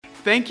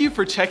Thank you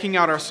for checking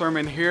out our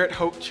sermon here at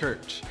Hope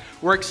Church.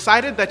 We're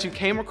excited that you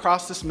came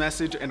across this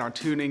message and are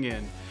tuning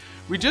in.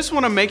 We just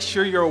want to make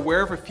sure you're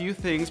aware of a few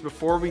things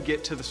before we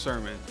get to the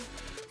sermon.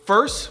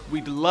 First,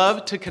 we'd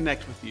love to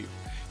connect with you.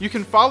 You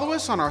can follow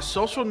us on our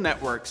social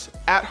networks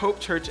at Hope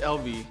Church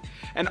LV,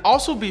 and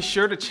also be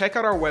sure to check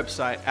out our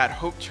website at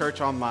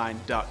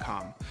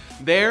hopechurchonline.com.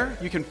 There,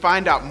 you can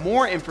find out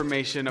more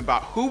information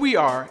about who we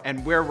are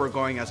and where we're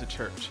going as a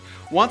church.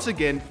 Once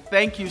again,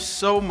 thank you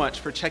so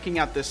much for checking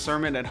out this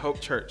sermon at Hope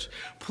Church.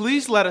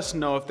 Please let us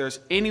know if there's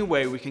any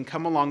way we can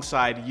come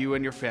alongside you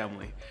and your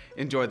family.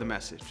 Enjoy the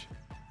message.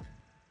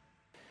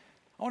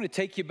 I want to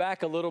take you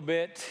back a little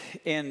bit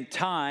in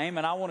time,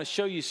 and I want to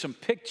show you some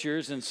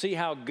pictures and see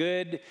how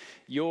good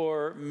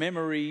your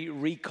memory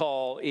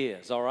recall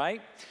is, all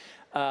right?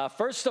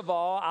 First of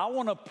all, I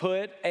want to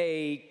put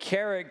a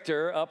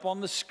character up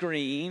on the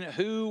screen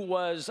who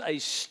was a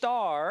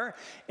star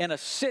in a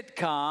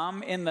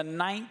sitcom in the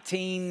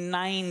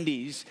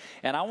 1990s,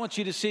 and I want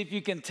you to see if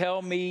you can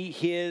tell me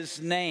his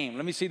name.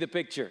 Let me see the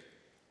picture.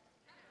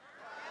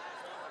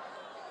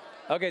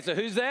 Okay, so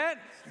who's that?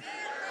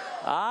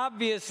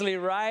 Obviously,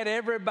 right?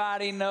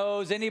 Everybody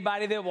knows.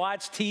 Anybody that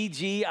watched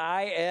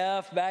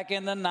TGIF back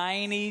in the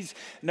 90s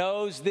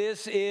knows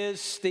this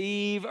is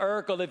Steve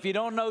Urkel. If you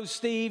don't know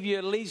Steve, you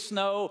at least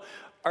know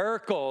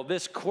Urkel,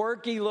 this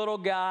quirky little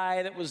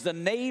guy that was the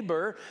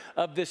neighbor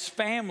of this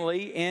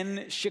family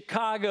in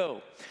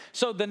Chicago.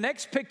 So the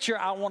next picture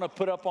I want to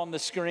put up on the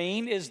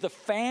screen is the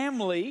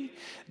family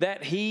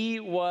that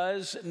he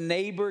was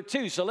neighbor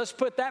to. So let's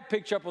put that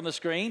picture up on the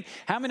screen.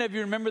 How many of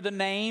you remember the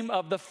name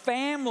of the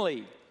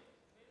family?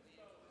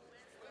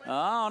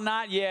 Oh,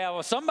 not yet.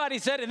 Well, somebody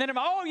said it, and then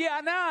oh,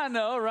 yeah, now I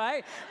know,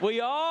 right? We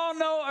all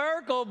know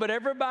Urkel, but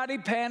everybody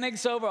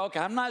panics over, okay,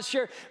 I'm not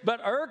sure. But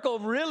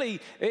Urkel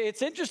really,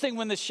 it's interesting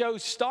when the show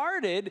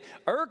started,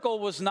 Urkel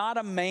was not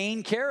a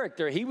main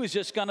character. He was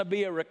just going to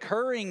be a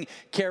recurring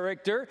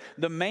character.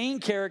 The main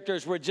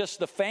characters were just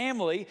the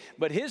family,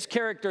 but his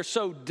character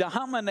so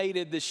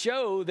dominated the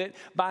show that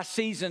by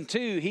season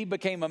 2, he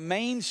became a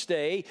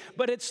mainstay.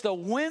 But it's the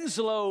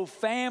Winslow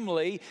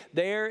family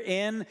there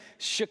in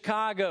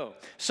Chicago.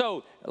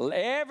 So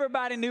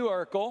everybody knew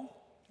Urkel.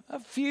 A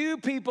few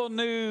people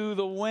knew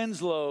the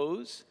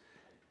Winslows.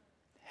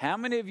 How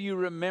many of you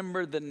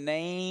remember the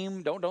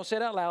name? Don't say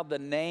it out loud. The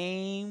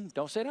name.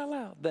 Don't say it out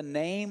loud. The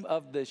name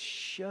of the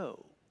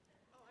show.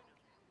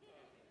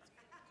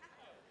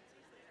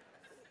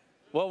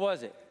 What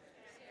was it?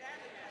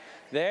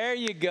 There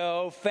you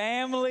go.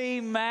 Family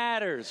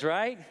Matters,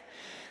 right?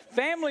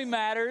 Family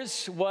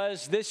Matters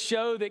was this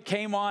show that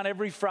came on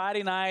every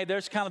Friday night.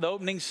 There's kind of the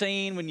opening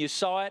scene when you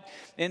saw it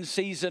in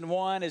season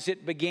 1 as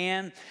it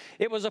began.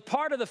 It was a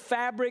part of the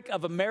fabric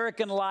of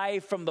American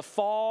life from the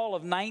fall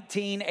of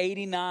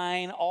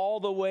 1989 all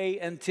the way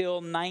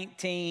until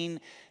 1998.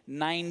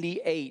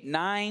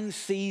 9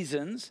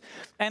 seasons.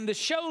 And the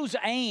show's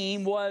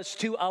aim was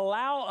to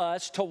allow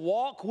us to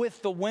walk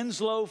with the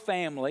Winslow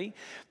family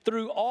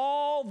through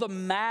all the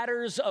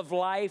matters of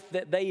life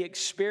that they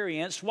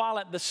experienced, while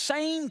at the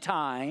same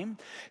time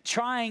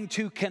trying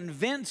to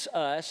convince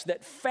us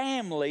that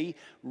family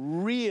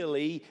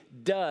really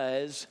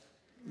does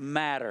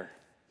matter.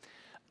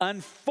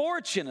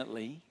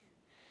 Unfortunately,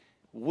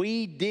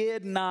 we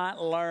did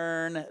not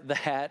learn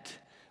that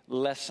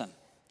lesson.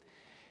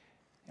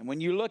 And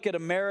when you look at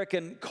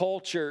American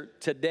culture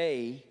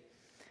today,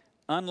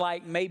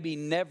 unlike maybe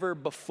never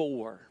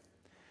before,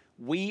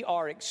 we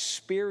are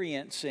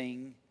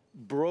experiencing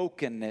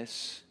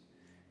brokenness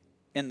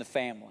in the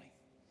family.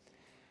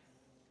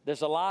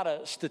 There's a lot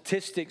of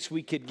statistics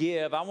we could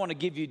give. I want to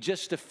give you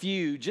just a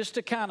few, just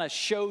to kind of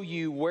show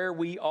you where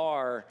we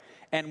are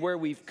and where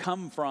we've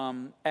come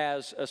from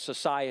as a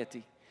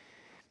society.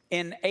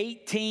 In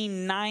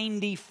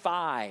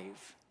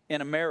 1895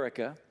 in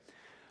America,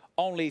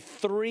 only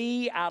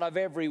 3 out of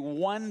every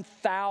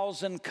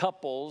 1,000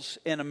 couples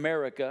in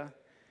America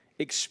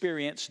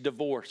experienced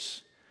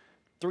divorce.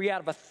 3 out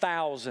of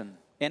 1,000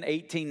 in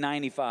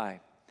 1895.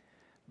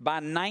 By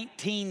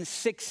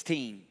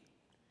 1916,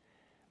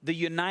 the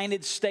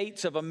United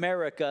States of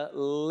America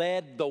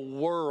led the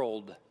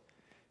world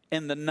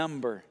in the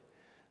number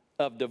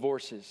of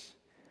divorces.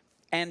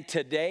 And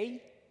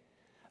today,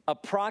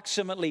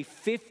 approximately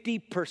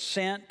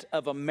 50%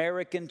 of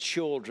American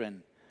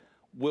children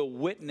will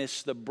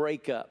witness the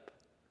breakup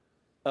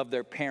of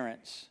their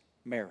parents'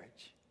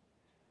 marriage.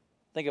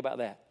 Think about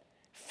that.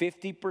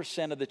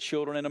 50% of the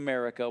children in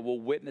America will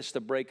witness the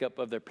breakup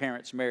of their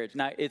parents' marriage.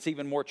 Now, it's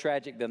even more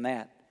tragic than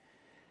that.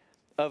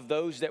 Of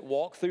those that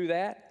walk through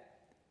that,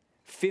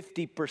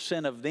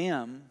 50% of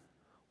them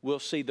will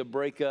see the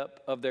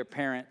breakup of their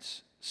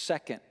parents'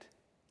 second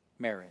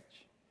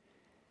marriage.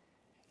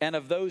 And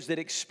of those that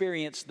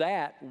experience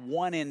that,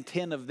 1 in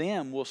 10 of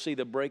them will see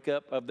the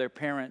breakup of their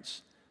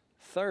parents'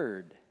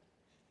 third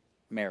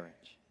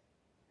marriage.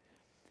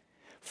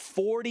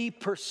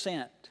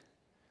 40%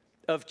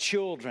 of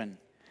children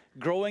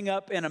growing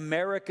up in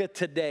America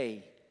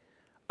today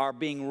are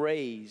being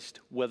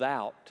raised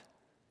without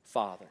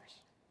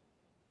fathers.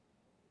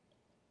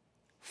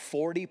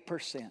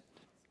 40%.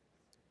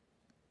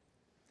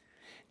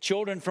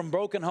 Children from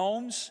broken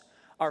homes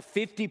are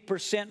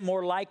 50%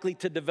 more likely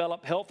to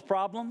develop health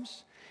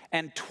problems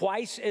and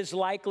twice as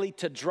likely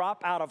to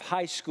drop out of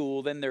high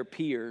school than their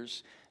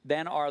peers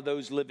than are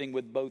those living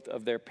with both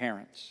of their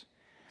parents.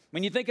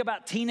 When you think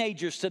about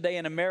teenagers today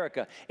in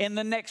America, in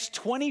the next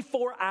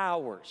 24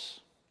 hours,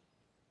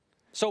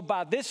 so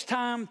by this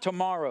time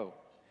tomorrow,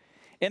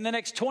 in the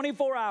next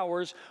 24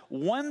 hours,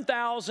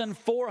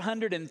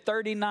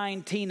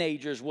 1,439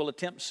 teenagers will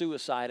attempt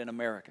suicide in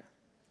America.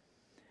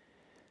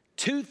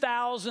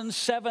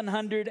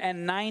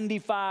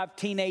 2,795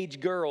 teenage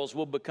girls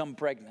will become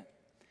pregnant.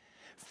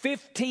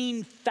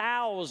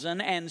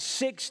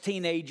 15,006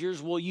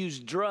 teenagers will use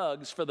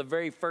drugs for the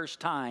very first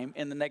time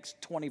in the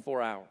next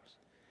 24 hours.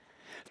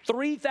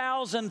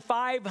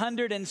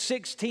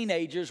 3,506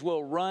 teenagers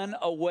will run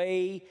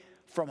away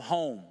from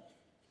home,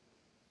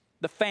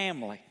 the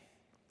family.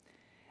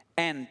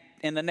 And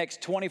in the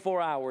next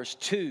 24 hours,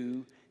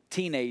 2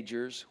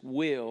 teenagers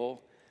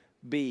will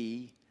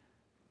be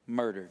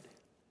murdered.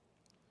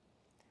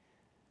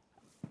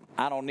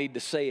 I don't need to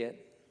say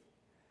it,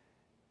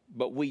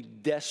 but we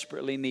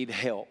desperately need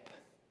help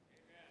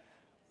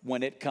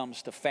when it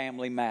comes to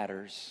family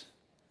matters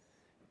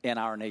in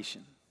our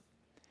nation.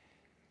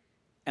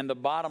 And the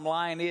bottom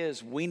line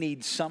is we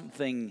need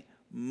something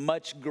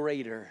much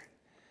greater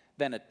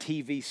than a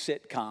TV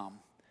sitcom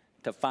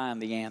to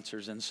find the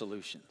answers and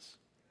solutions.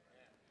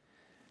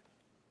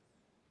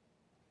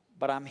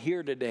 But I'm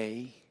here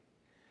today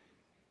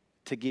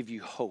to give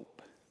you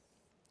hope.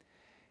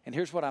 And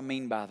here's what I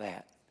mean by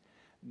that.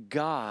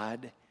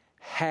 God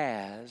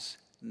has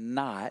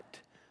not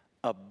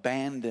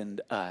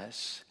abandoned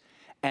us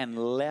and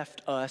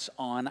left us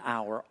on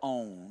our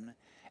own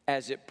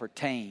as it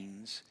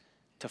pertains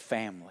to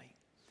family.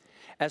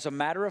 As a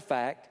matter of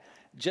fact,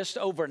 just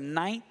over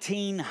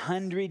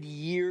 1,900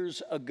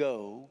 years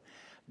ago,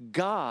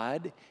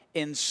 God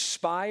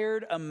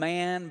inspired a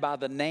man by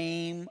the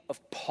name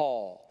of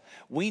Paul.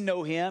 We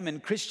know him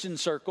in Christian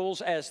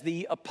circles as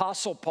the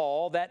Apostle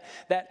Paul, that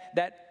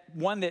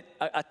one that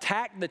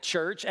attacked the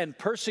church and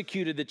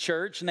persecuted the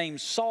church,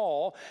 named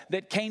Saul,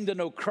 that came to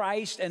know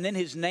Christ, and then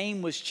his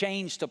name was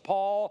changed to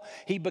Paul.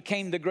 He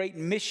became the great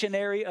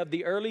missionary of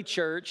the early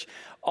church.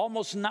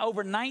 Almost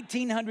over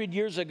 1,900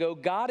 years ago,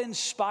 God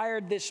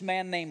inspired this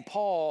man named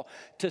Paul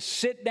to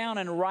sit down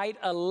and write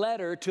a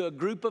letter to a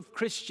group of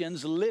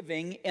Christians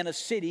living in a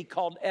city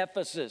called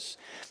Ephesus.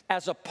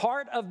 As a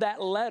part of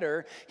that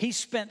letter, he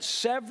spent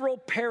several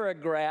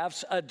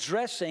paragraphs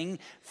addressing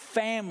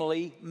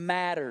family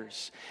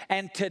matters.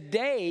 And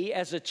today,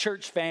 as a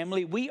church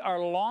family, we are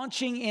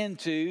launching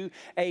into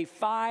a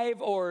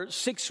 5 or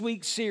 6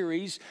 week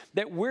series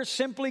that we're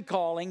simply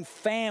calling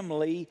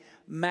Family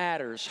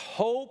Matters.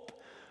 Hope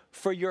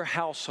for your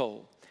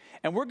household.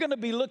 And we're going to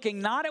be looking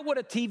not at what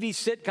a TV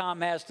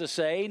sitcom has to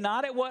say,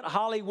 not at what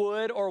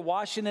Hollywood or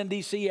Washington,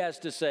 D.C. has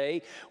to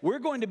say. We're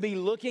going to be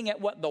looking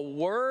at what the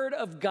Word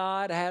of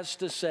God has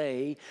to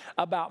say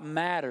about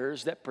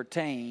matters that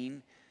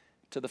pertain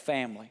to the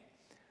family.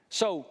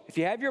 So, if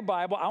you have your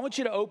Bible, I want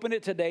you to open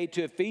it today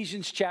to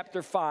Ephesians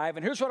chapter 5.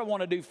 And here's what I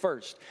want to do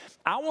first.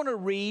 I want to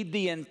read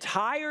the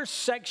entire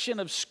section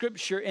of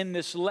Scripture in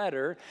this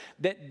letter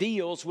that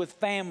deals with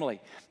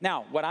family.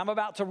 Now, what I'm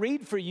about to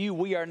read for you,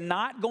 we are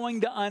not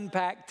going to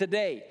unpack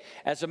today.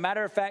 As a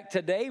matter of fact,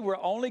 today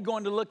we're only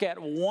going to look at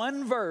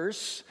one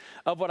verse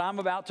of what I'm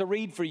about to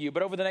read for you.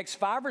 But over the next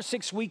 5 or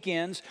 6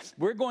 weekends,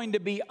 we're going to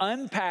be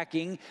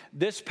unpacking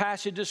this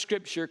passage of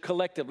Scripture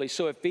collectively.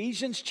 So,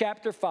 Ephesians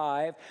chapter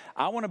 5,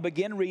 I want to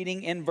begin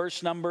reading in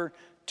verse number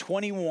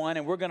 21,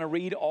 and we're going to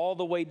read all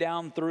the way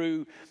down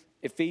through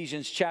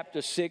Ephesians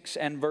chapter 6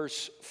 and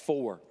verse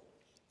 4.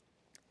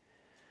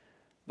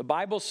 The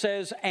Bible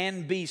says,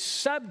 "And be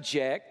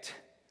subject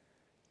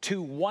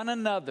to one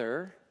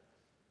another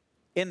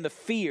in the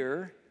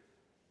fear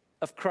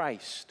of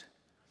Christ."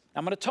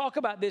 I'm going to talk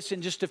about this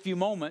in just a few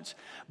moments,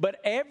 but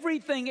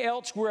everything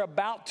else we're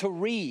about to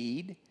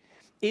read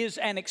is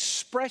an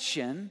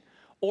expression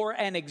or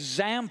an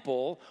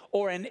example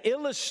or an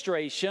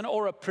illustration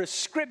or a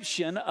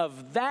prescription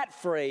of that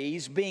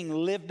phrase being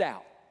lived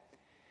out.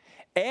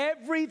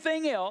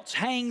 Everything else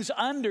hangs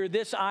under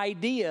this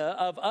idea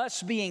of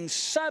us being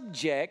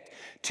subject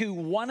to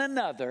one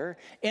another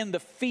in the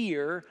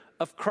fear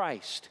of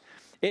Christ.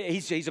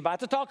 He's about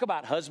to talk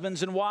about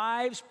husbands and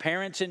wives,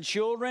 parents and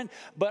children,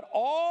 but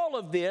all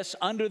of this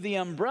under the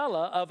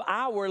umbrella of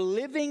our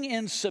living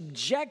in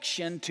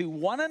subjection to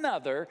one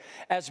another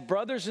as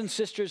brothers and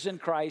sisters in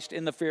Christ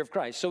in the fear of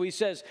Christ. So he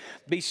says,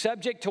 be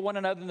subject to one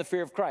another in the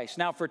fear of Christ.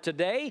 Now for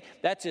today,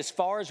 that's as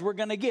far as we're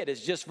going to get.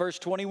 It's just verse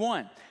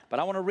 21. But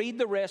I want to read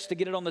the rest to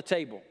get it on the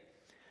table.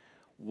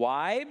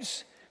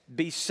 Wives,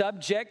 be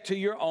subject to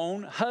your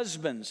own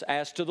husbands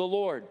as to the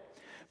Lord.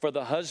 For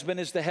the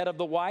husband is the head of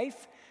the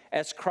wife,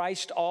 as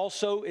Christ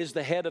also is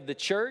the head of the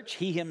church,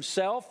 he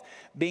himself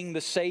being the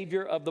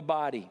Savior of the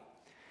body.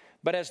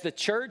 But as the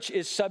church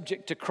is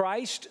subject to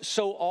Christ,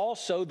 so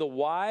also the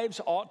wives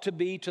ought to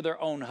be to their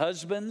own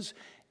husbands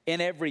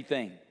in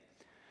everything.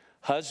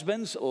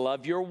 Husbands,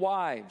 love your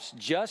wives,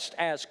 just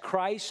as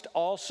Christ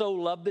also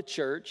loved the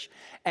church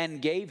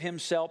and gave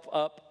himself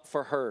up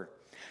for her,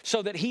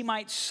 so that he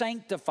might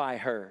sanctify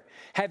her,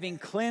 having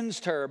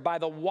cleansed her by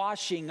the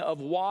washing of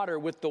water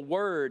with the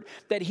word,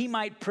 that he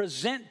might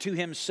present to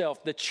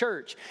himself the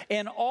church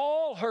in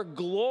all her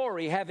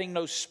glory, having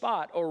no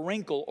spot or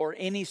wrinkle or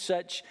any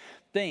such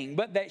thing,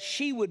 but that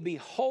she would be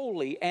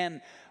holy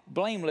and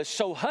blameless.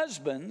 So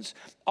husbands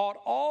ought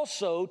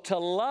also to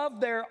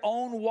love their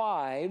own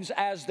wives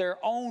as their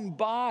own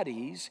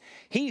bodies.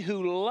 He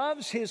who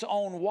loves his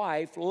own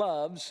wife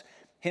loves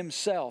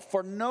himself.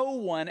 For no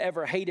one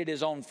ever hated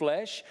his own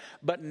flesh,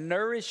 but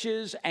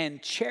nourishes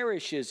and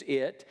cherishes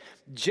it,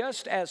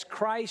 just as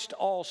Christ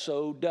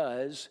also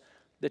does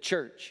the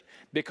church,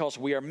 because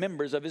we are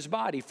members of his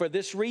body. For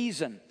this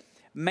reason,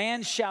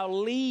 man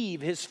shall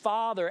leave his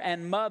father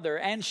and mother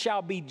and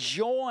shall be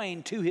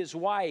joined to his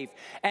wife,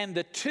 and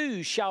the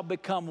two shall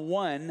become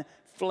one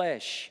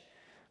flesh.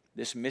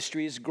 This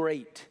mystery is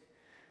great,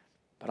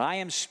 but I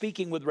am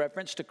speaking with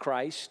reference to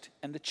Christ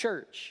and the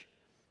church.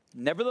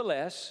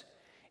 Nevertheless,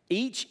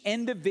 each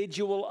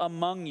individual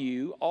among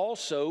you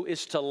also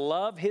is to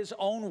love his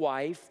own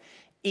wife,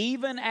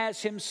 even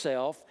as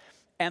himself,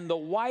 and the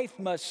wife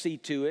must see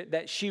to it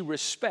that she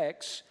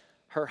respects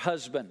her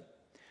husband.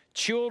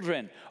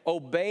 Children,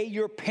 obey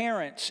your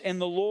parents in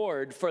the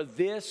Lord, for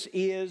this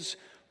is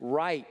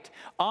right.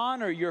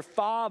 Honor your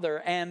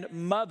father and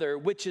mother,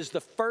 which is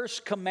the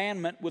first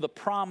commandment with a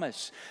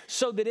promise,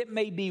 so that it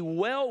may be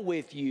well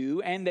with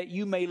you and that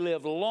you may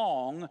live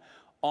long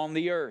on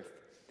the earth.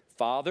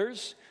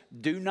 Fathers,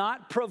 do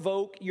not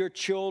provoke your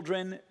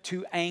children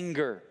to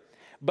anger,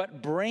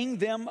 but bring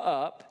them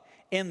up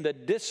in the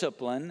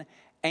discipline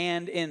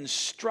and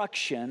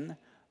instruction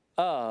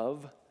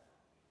of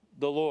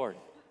the Lord.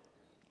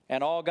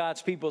 And all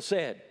God's people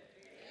said,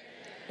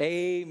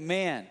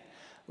 Amen.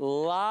 A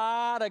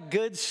lot of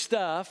good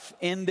stuff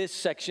in this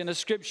section of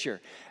Scripture.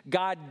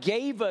 God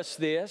gave us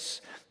this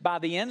by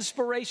the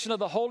inspiration of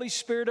the Holy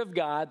Spirit of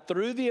God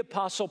through the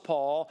Apostle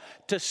Paul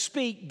to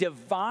speak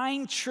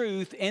divine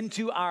truth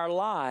into our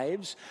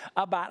lives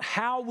about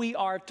how we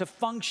are to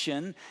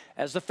function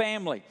as a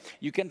family.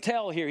 You can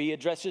tell here he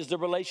addresses the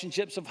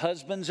relationships of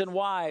husbands and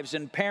wives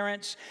and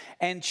parents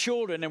and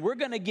children. And we're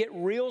going to get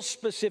real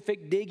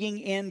specific digging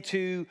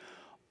into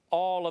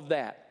all of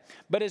that.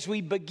 But as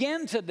we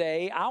begin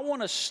today, I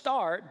want to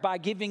start by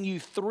giving you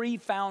three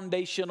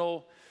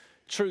foundational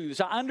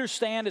truths. I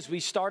understand as we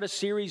start a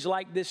series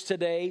like this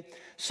today,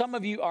 some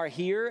of you are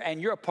here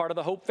and you're a part of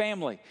the Hope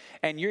family.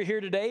 And you're here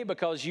today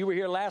because you were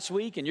here last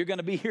week and you're going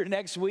to be here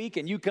next week,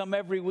 and you come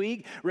every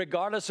week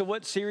regardless of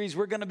what series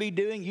we're going to be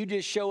doing. You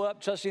just show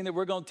up trusting that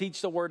we're going to teach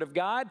the Word of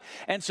God.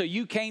 And so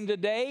you came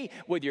today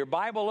with your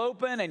Bible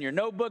open and your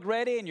notebook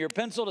ready and your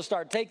pencil to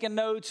start taking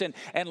notes and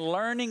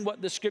learning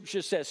what the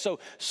Scripture says. So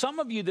some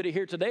of you that are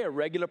here today are a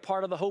regular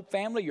part of the Hope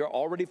family. You're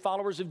already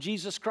followers of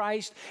Jesus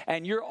Christ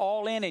and you're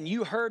all in, and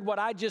you heard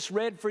what I just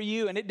read for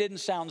you, and it didn't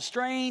sound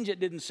strange. It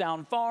didn't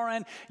sound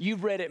foreign.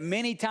 You've read it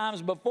many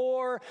times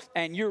before,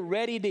 and you're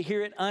ready to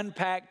hear it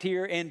unpacked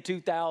here in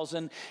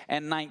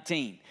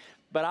 2019.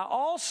 But I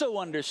also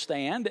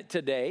understand that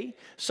today,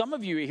 some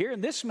of you are here,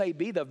 and this may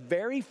be the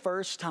very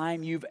first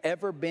time you've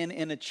ever been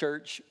in a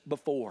church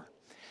before.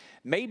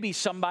 Maybe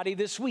somebody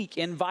this week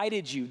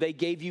invited you. They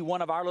gave you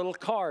one of our little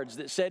cards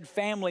that said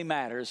Family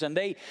Matters, and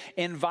they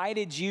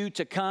invited you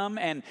to come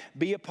and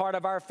be a part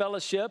of our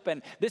fellowship.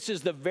 And this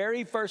is the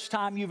very first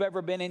time you've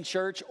ever been in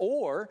church,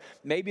 or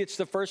maybe it's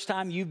the first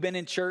time you've been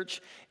in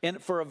church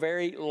for a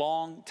very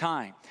long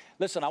time.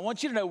 Listen, I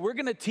want you to know we're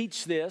going to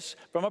teach this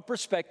from a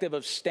perspective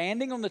of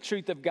standing on the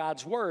truth of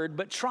God's Word,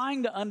 but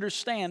trying to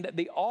understand that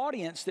the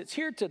audience that's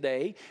here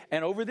today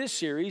and over this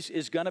series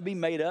is going to be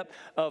made up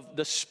of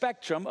the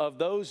spectrum of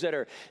those that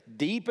are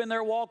deep in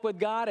their walk with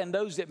God and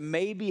those that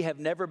maybe have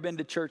never been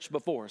to church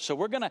before. So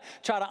we're going to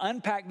try to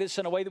unpack this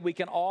in a way that we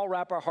can all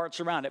wrap our hearts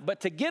around it. But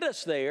to get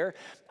us there,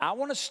 I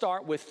want to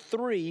start with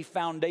three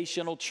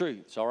foundational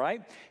truths, all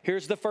right?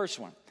 Here's the first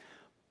one.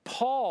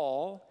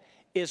 Paul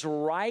is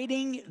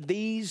writing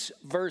these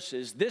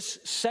verses. This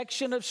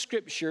section of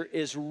Scripture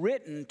is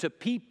written to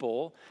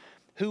people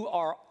who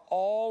are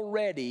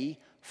already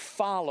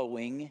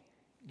following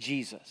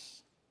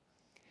Jesus.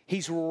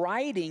 He's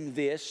writing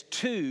this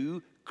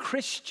to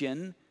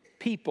Christian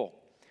people.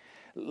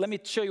 Let me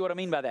show you what I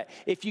mean by that.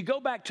 If you go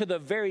back to the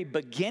very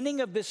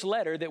beginning of this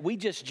letter that we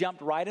just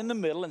jumped right in the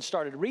middle and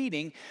started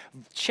reading,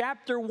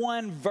 chapter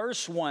 1,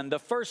 verse 1, the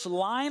first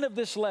line of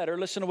this letter,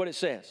 listen to what it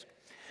says.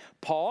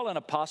 Paul, an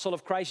apostle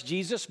of Christ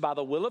Jesus by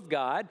the will of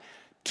God,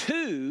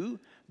 to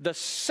the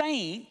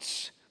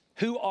saints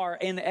who are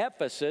in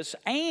Ephesus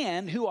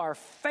and who are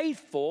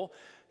faithful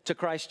to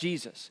Christ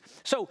Jesus.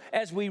 So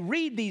as we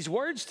read these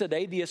words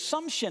today, the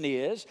assumption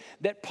is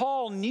that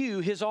Paul knew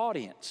his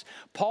audience.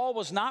 Paul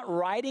was not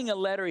writing a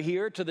letter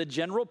here to the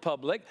general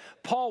public.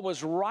 Paul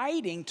was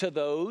writing to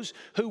those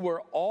who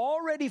were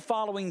already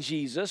following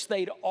Jesus.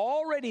 They'd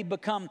already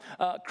become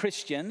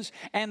Christians,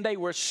 and they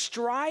were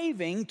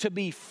striving to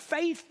be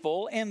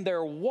faithful in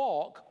their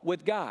walk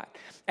with God.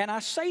 And I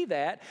say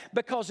that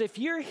because if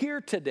you're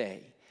here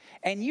today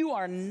and you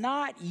are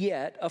not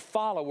yet a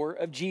follower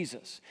of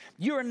Jesus,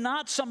 you are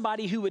not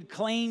somebody who would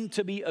claim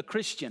to be a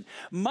Christian,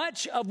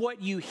 much of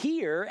what you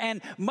hear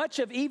and much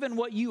of even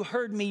what you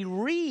heard me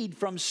read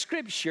from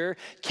Scripture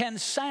can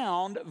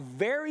sound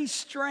very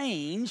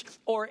strange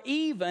or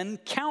even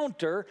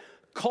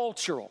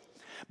counter-cultural.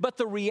 But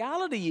the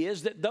reality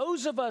is that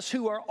those of us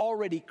who are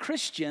already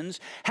Christians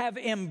have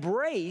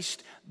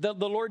embraced the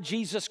Lord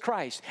Jesus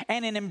Christ.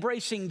 And in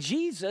embracing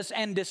Jesus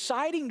and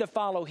deciding to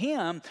follow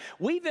Him,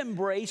 we've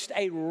embraced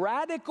a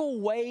radical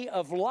way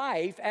of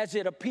life as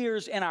it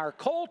appears in our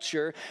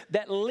culture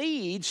that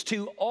leads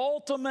to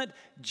ultimate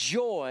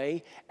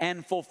joy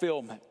and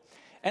fulfillment.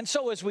 And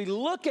so as we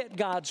look at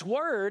God's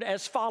Word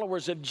as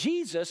followers of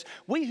Jesus,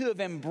 we who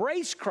have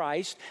embraced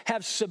Christ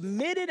have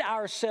submitted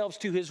ourselves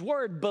to His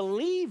Word,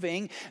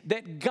 believing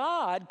that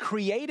God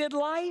created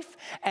life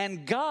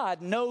and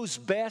God knows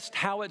best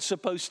how it's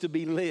supposed to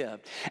be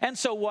lived. And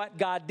so what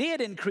God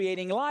did in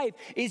creating life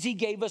is He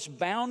gave us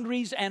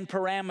boundaries and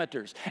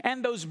parameters.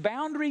 And those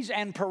boundaries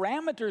and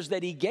parameters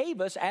that He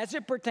gave us as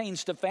it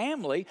pertains to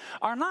family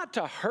are not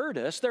to hurt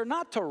us. They're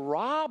not to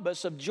rob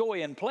us of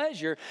joy and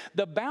pleasure.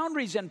 The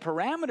boundaries and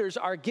parameters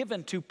are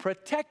given to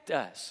protect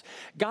us.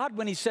 God,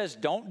 when He says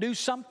don't do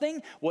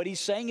something, what He's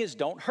saying is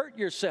don't hurt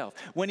yourself.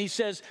 When He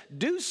says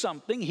do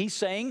something, He's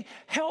saying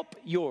help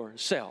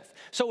yourself.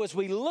 So as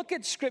we look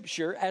at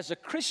Scripture as a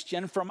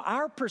Christian, from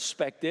our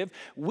perspective,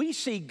 we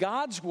see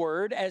God's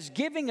Word as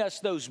giving us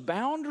those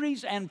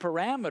boundaries and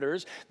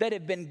parameters that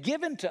have been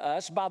given to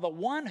us by the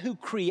one who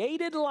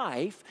created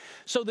life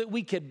so that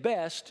we could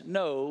best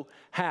know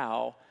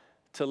how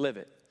to live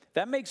it.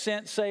 That makes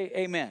sense? Say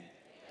amen.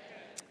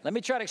 Let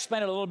me try to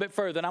explain it a little bit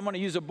further, and I'm going to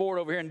use a board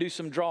over here and do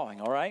some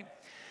drawing, all right?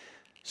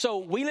 So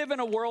we live in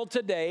a world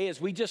today, as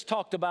we just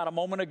talked about a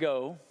moment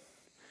ago,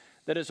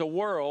 that is a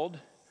world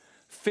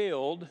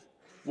filled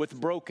with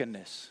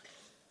brokenness.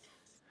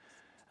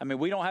 I mean,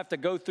 we don't have to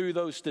go through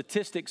those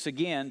statistics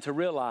again to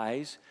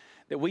realize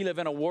that we live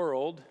in a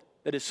world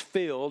that is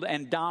filled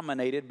and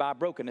dominated by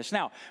brokenness.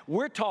 Now,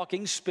 we're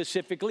talking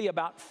specifically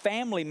about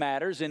family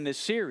matters in this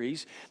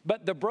series,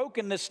 but the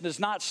brokenness does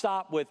not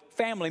stop with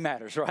family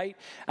matters, right?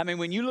 I mean,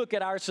 when you look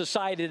at our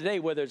society today,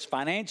 whether it's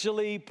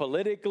financially,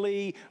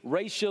 politically,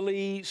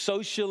 racially,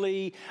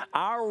 socially,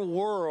 our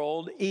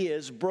world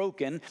is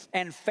broken,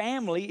 and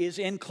family is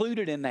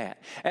included in that.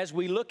 As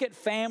we look at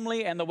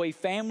family and the way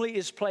family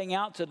is playing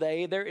out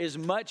today, there is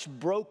much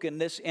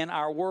brokenness in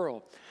our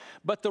world.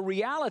 But the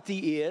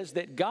reality is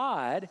that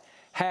God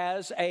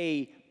has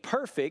a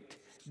perfect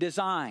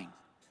design.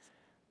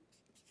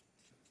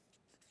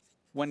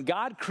 When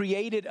God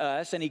created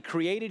us and He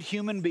created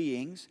human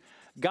beings,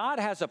 God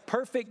has a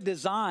perfect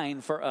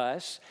design for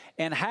us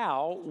and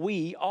how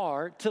we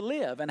are to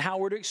live and how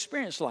we're to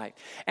experience life.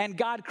 And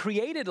God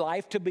created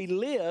life to be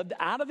lived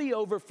out of the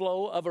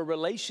overflow of a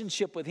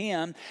relationship with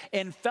Him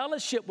in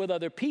fellowship with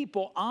other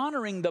people,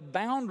 honoring the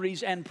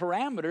boundaries and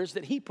parameters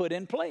that He put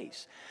in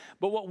place.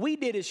 But what we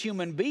did as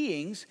human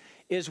beings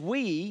is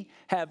we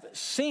have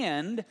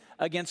sinned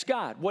against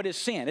God. What is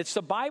sin? It's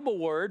the Bible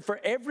word for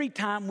every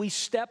time we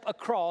step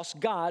across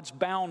God's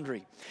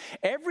boundary.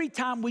 Every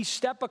time we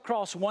step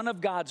across one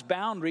of God's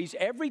boundaries,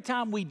 every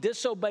time we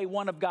disobey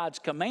one of God's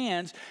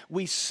commands,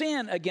 we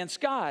sin against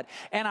God.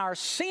 And our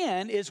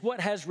sin is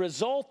what has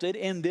resulted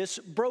in this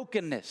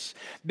brokenness.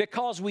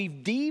 Because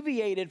we've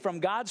deviated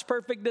from God's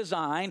perfect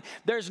design,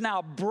 there's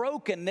now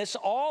brokenness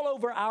all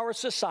over our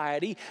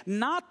society,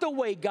 not the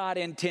way God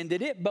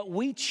intended it, but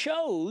we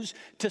chose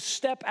to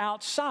step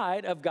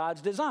outside of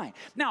God's design.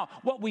 Now,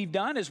 what we've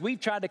done is we've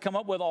tried to come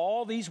up with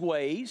all these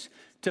ways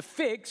to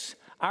fix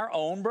our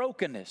own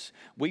brokenness.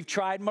 We've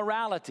tried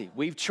morality.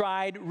 We've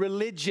tried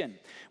religion.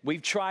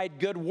 We've tried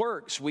good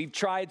works. We've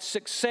tried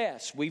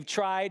success. We've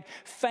tried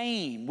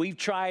fame. We've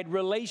tried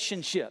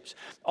relationships.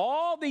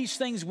 All these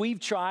things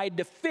we've tried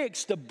to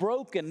fix the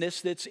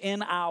brokenness that's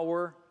in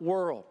our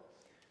world.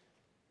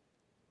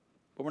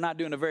 But we're not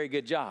doing a very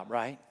good job,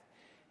 right?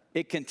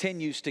 It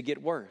continues to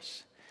get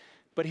worse.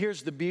 But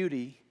here's the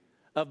beauty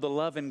of the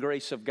love and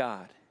grace of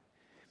God.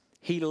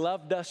 He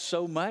loved us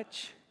so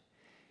much,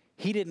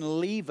 He didn't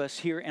leave us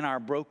here in our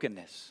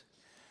brokenness.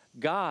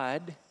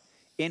 God,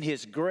 in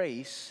His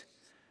grace,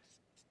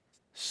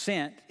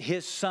 sent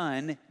His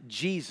Son,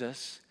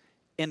 Jesus,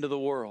 into the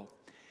world.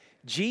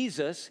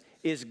 Jesus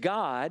is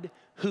God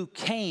who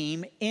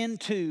came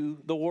into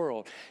the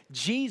world.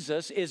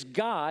 Jesus is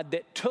God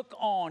that took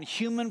on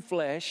human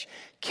flesh,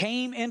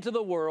 came into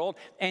the world,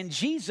 and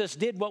Jesus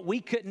did what we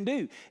couldn't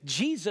do.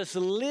 Jesus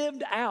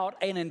lived out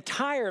an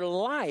entire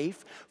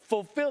life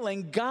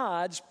fulfilling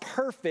God's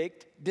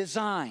perfect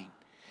design.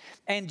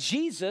 And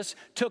Jesus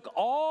took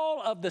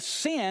all of the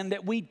sin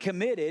that we'd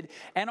committed,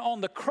 and on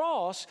the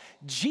cross,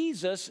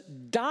 Jesus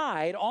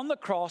died on the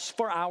cross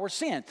for our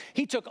sin.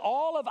 He took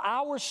all of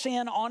our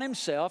sin on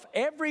himself,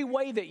 every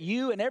way that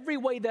you and every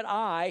way that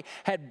I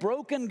had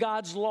broken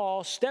God's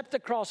law, stepped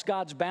across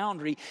God's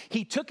boundary.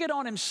 He took it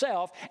on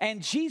himself,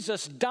 and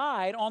Jesus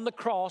died on the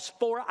cross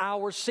for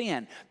our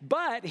sin.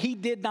 But he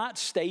did not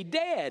stay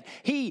dead.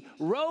 He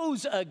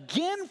rose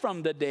again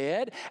from the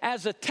dead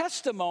as a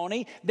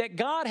testimony that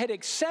God had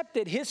accepted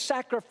his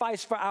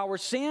sacrifice for our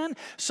sin,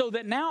 so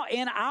that now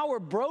in our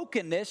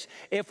brokenness,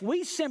 if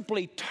we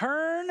simply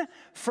turn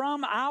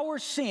from our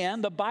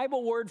sin, the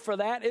Bible word for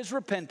that is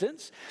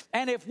repentance,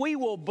 and if we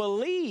will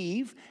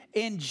believe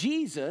in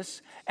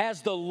Jesus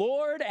as the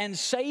Lord and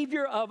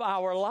Savior of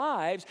our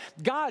lives,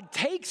 God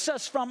takes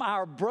us from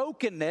our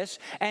brokenness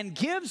and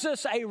gives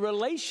us a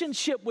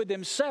relationship with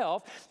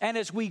himself. And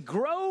as we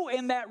grow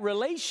in that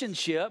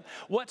relationship,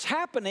 what's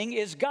happening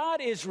is God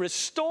is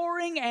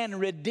restoring and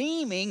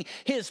redeeming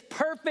his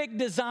perfect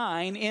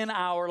design in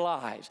our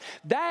lives.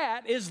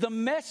 That is the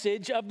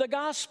message of the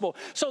gospel.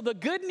 So the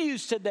good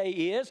news today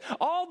is,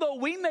 although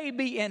we may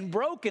be in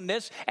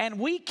brokenness and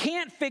we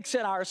can't fix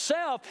it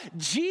ourselves,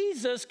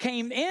 Jesus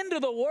came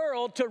into the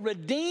world to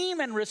redeem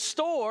and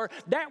restore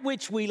that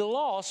which we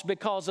lost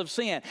because of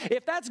sin.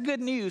 If that's good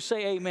news,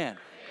 say amen.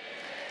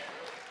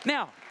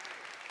 Now,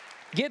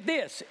 get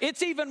this.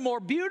 It's even more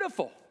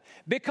beautiful.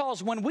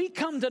 Because when we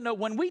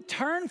when we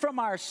turn from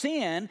our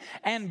sin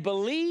and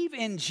believe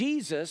in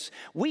Jesus,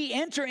 we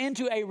enter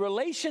into a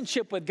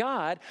relationship with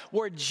God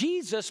where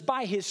Jesus,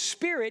 by his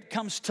Spirit,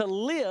 comes to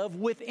live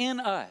within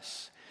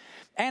us.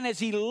 And as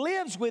he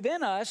lives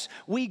within us,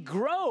 we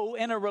grow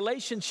in a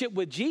relationship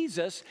with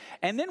Jesus.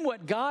 And then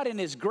what God in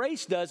his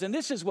grace does, and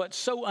this is what's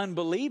so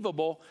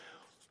unbelievable,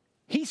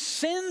 he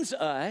sends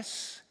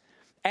us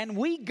and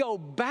we go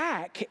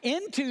back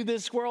into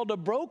this world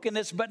of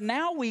brokenness, but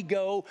now we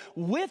go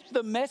with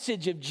the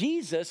message of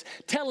Jesus,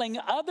 telling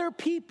other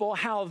people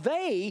how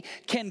they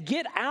can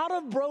get out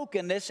of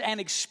brokenness and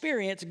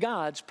experience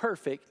God's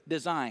perfect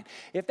design.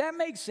 If that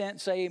makes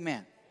sense, say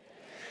amen.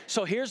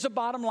 So here's the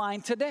bottom line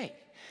today.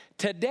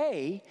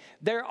 Today,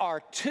 there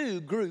are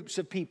two groups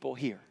of people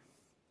here.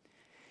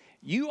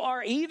 You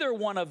are either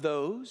one of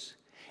those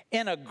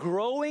in a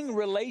growing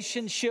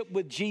relationship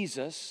with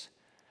Jesus,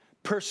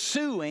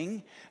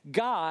 pursuing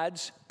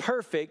God's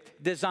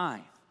perfect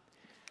design.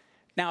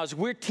 Now, as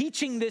we're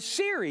teaching this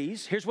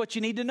series, here's what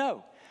you need to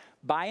know.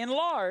 By and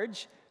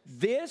large,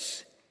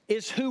 this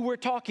is who we're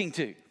talking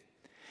to.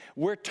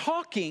 We're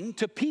talking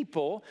to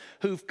people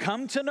who've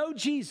come to know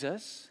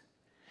Jesus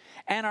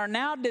and are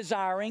now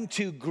desiring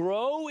to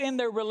grow in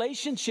their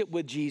relationship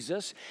with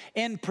Jesus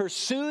in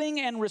pursuing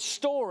and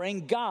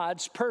restoring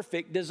God's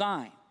perfect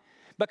design.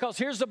 Because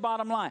here's the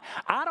bottom line.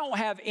 I don't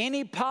have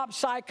any pop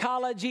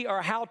psychology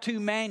or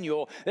how-to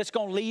manual that's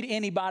going to lead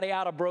anybody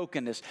out of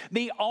brokenness.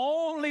 The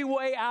only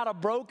way out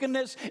of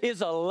brokenness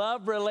is a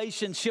love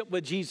relationship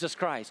with Jesus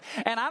Christ.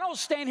 And I don't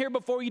stand here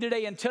before you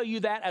today and tell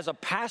you that as a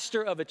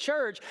pastor of a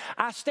church.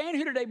 I stand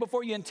here today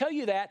before you and tell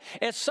you that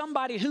as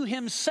somebody who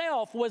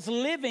himself was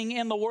living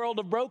in the world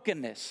of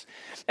brokenness.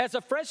 As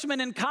a freshman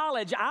in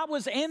college, I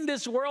was in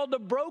this world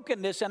of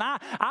brokenness, and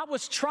I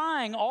was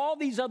trying all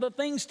these other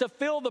things to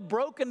fill the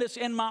brokenness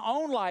in my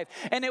own life.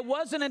 And it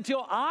wasn't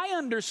until I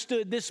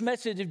understood this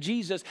message of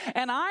Jesus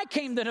and I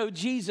came to know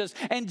Jesus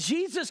and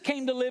Jesus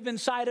came to live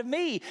inside of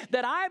me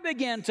that I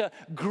began to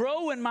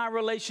grow in my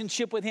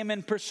relationship with him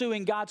in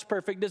pursuing God's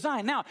perfect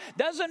design. Now,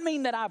 doesn't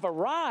mean that I've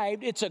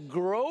arrived. It's a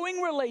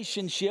growing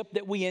relationship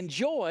that we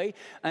enjoy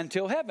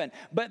until heaven.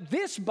 But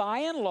this, by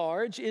and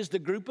large, is the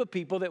group of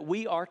people that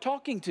we are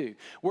talking to.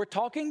 We're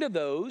talking to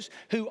those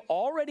who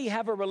already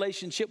have a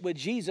relationship with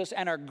Jesus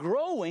and are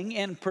growing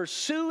in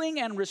pursuing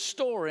and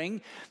restoring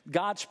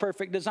God's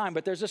perfect design.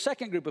 But there's a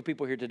second group of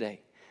people here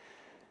today.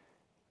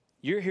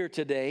 You're here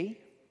today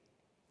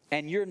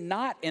and you're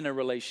not in a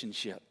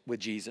relationship with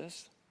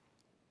Jesus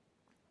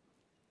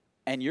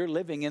and you're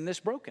living in this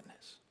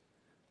brokenness.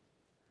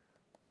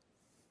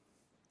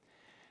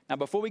 Now,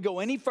 before we go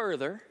any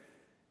further,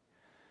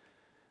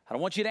 I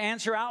don't want you to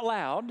answer out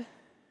loud,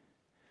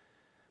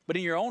 but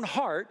in your own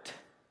heart,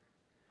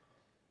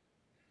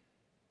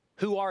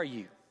 who are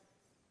you?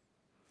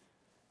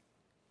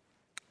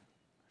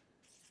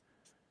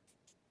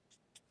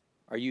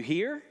 Are you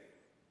here?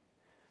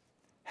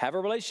 Have a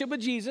relationship with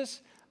Jesus.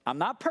 I'm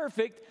not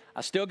perfect. I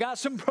still got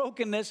some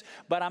brokenness,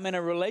 but I'm in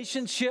a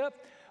relationship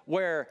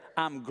where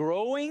I'm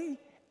growing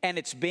and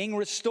it's being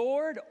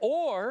restored.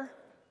 Or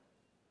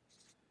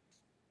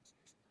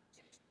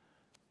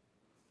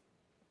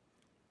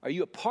are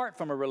you apart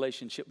from a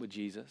relationship with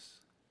Jesus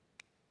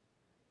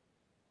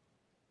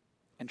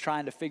and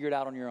trying to figure it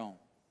out on your own?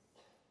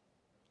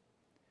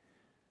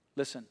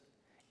 Listen,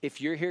 if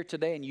you're here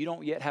today and you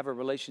don't yet have a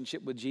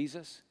relationship with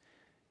Jesus,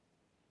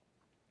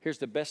 here's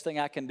the best thing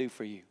I can do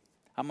for you.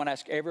 I'm going to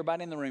ask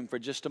everybody in the room for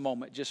just a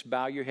moment, just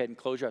bow your head and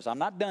close your eyes. I'm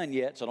not done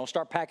yet, so don't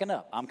start packing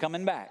up. I'm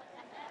coming back.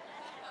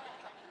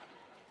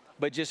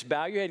 But just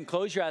bow your head and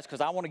close your eyes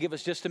because I want to give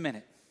us just a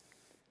minute.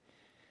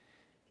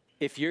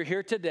 If you're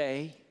here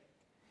today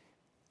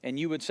and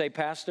you would say,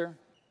 Pastor,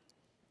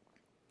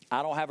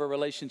 I don't have a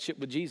relationship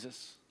with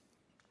Jesus.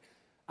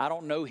 I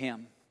don't know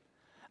him.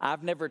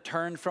 I've never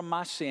turned from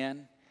my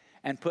sin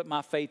and put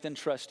my faith and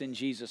trust in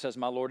Jesus as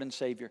my Lord and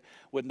Savior,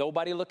 with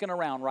nobody looking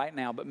around right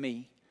now but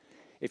me.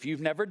 If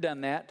you've never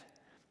done that,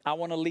 I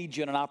want to lead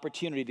you in an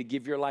opportunity to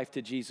give your life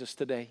to Jesus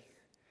today,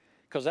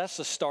 because that's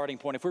the starting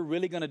point. If we're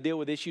really going to deal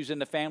with issues in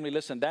the family,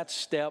 listen, that's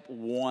step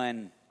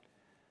one.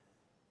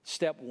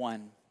 Step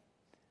one.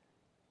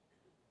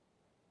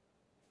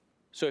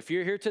 So if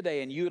you're here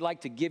today and you would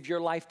like to give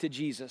your life to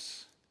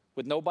Jesus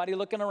with nobody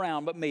looking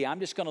around but me, I'm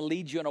just going to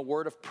lead you in a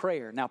word of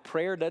prayer. Now,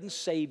 prayer doesn't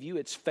save you.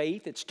 It's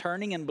faith. It's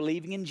turning and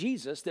believing in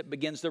Jesus that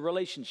begins the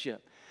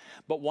relationship.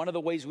 But one of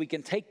the ways we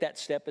can take that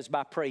step is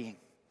by praying.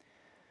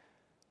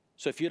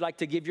 So if you'd like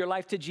to give your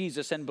life to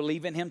Jesus and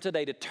believe in him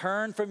today, to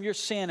turn from your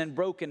sin and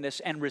brokenness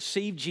and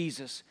receive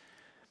Jesus,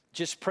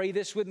 just pray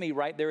this with me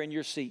right there in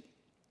your seat.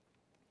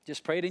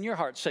 Just pray it in your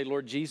heart. Say,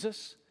 Lord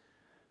Jesus,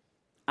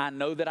 I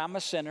know that I'm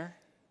a sinner.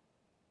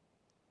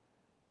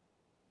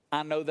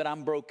 I know that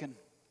I'm broken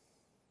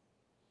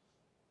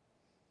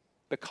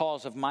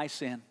because of my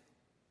sin.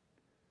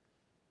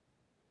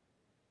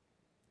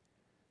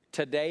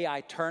 Today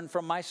I turn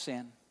from my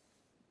sin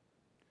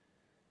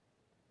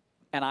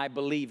and I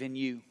believe in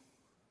you.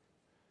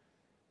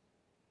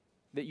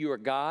 That you are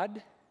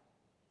God,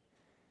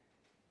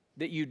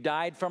 that you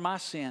died for my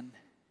sin,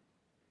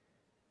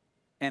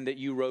 and that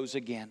you rose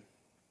again.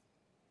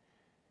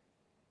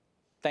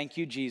 Thank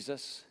you,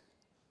 Jesus,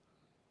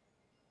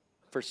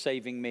 for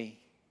saving me.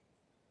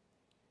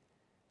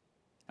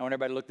 I want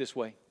everybody to look this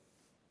way.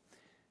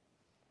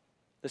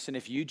 Listen,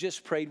 if you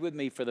just prayed with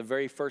me for the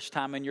very first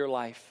time in your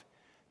life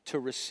to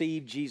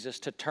receive Jesus,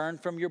 to turn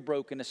from your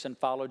brokenness and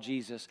follow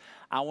Jesus,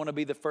 I want to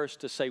be the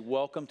first to say,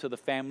 welcome to the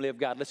family of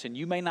God. Listen,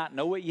 you may not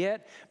know it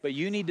yet, but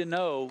you need to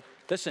know,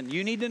 listen,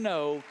 you need to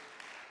know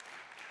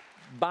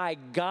by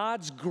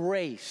God's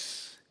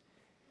grace,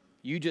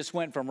 you just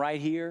went from right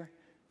here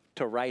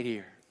to right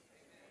here.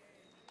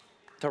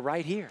 To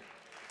right here.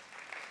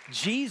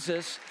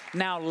 Jesus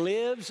now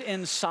lives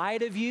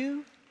inside of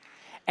you,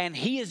 and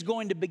he is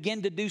going to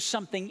begin to do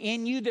something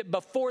in you that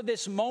before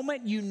this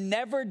moment you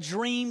never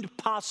dreamed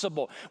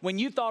possible. When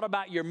you thought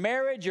about your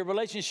marriage, your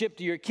relationship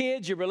to your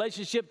kids, your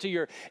relationship to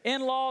your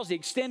in-laws, the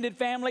extended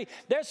family,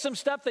 there's some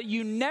stuff that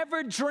you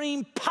never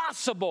dreamed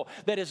possible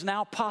that is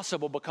now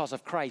possible because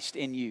of Christ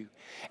in you.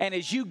 And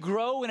as you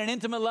grow in an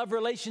intimate love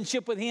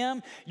relationship with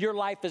him, your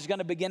life is going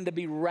to begin to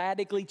be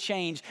radically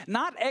changed.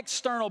 Not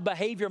external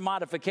behavior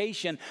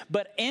modification,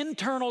 but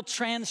internal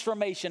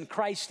transformation,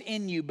 Christ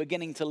in you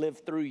beginning to live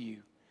through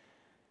you.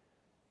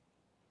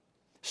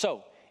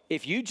 So,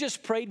 if you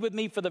just prayed with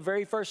me for the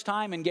very first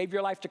time and gave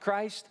your life to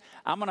Christ,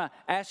 I'm going to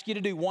ask you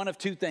to do one of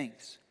two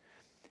things.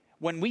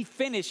 When we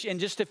finish in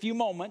just a few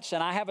moments,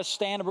 and I have a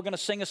stand and we're going to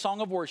sing a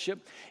song of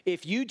worship,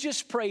 if you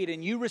just prayed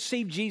and you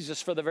received Jesus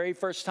for the very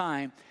first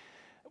time,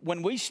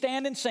 when we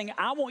stand and sing,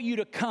 I want you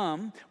to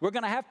come. We're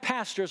going to have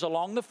pastors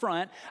along the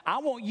front. I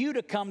want you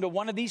to come to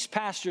one of these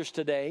pastors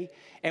today,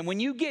 and when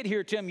you get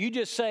here to him, you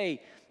just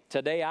say,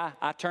 today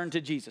I turn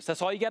to Jesus.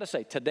 That's all you got to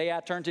say. Today I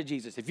turn to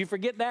Jesus. If you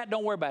forget that,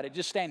 don't worry about it.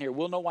 Just stand here.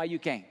 We'll know why you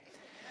came.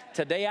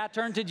 Today I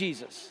turn to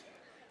Jesus.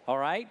 All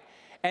right?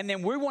 And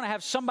then we want to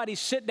have somebody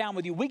sit down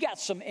with you. We got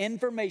some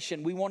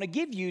information we want to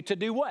give you to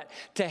do what?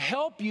 To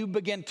help you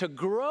begin to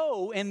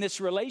grow in this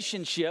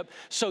relationship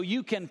so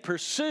you can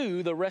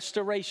pursue the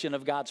restoration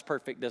of God's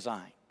perfect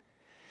design.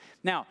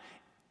 Now,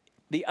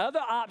 the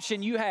other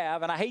option you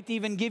have, and I hate to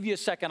even give you a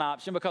second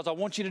option because I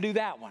want you to do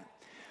that one.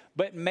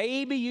 But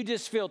maybe you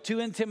just feel too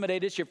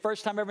intimidated. It's your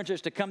first time ever in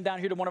church to come down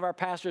here to one of our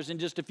pastors in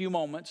just a few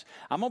moments.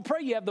 I'm going to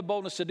pray you have the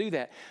boldness to do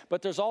that.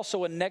 But there's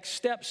also a Next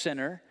Step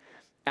Center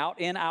out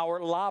in our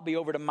lobby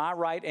over to my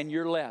right and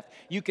your left.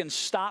 You can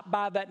stop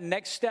by that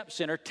Next Step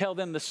Center, tell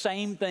them the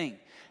same thing.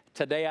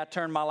 Today I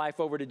turn my life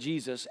over to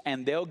Jesus,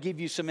 and they'll give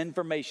you some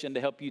information to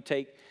help you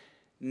take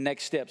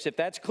next steps. If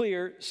that's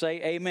clear,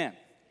 say amen.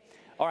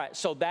 All right,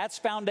 so that's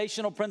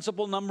foundational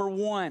principle number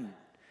one.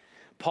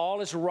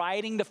 Paul is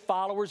writing to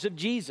followers of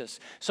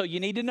Jesus. So you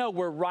need to know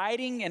we're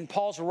writing, and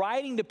Paul's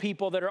writing to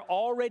people that are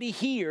already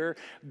here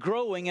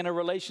growing in a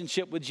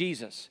relationship with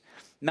Jesus.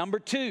 Number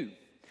two,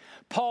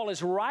 Paul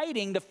is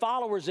writing to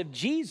followers of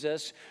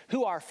Jesus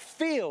who are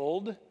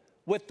filled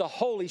with the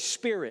Holy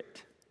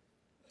Spirit.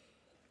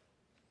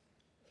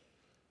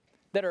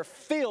 That are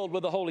filled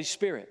with the Holy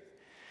Spirit.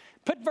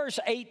 Put verse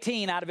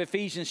 18 out of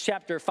Ephesians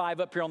chapter 5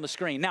 up here on the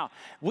screen. Now,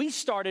 we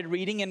started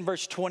reading in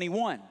verse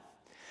 21.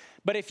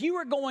 But if you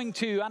were going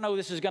to, I know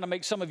this is going to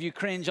make some of you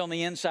cringe on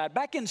the inside.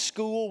 Back in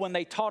school when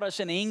they taught us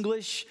in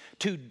English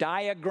to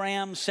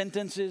diagram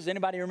sentences,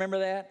 anybody remember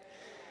that?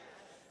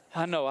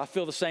 I know, I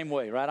feel the same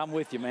way, right? I'm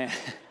with you, man.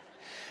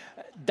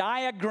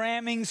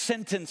 Diagramming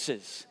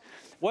sentences.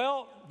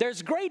 Well,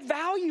 there's great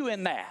value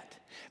in that.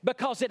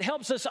 because it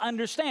helps us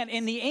understand.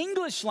 In the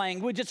English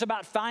language, it's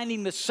about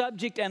finding the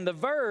subject and the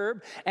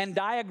verb and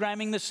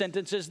diagramming the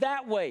sentences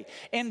that way.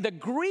 In the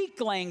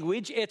Greek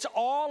language, it's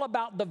all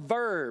about the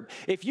verb.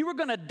 If you were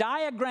going to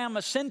diagram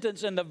a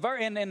sentence in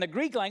the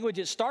Greek language,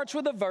 it starts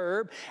with a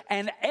verb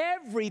and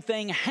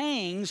everything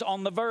hangs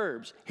on the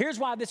verbs. Here's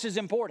why this is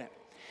important.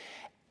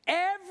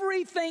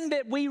 Everything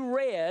that we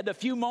read a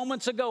few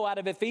moments ago out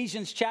of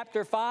Ephesians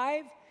chapter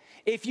 5,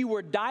 if you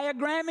were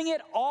diagramming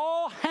it,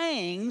 all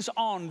hangs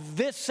on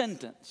this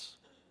sentence.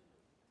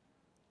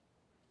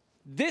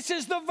 This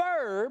is the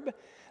verb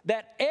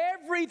that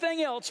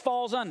everything else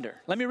falls under.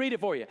 Let me read it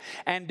for you.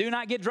 And do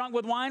not get drunk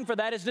with wine, for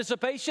that is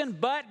dissipation,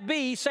 but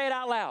be, say it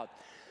out loud,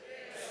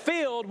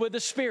 filled with the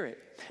Spirit.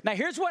 Now,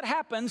 here's what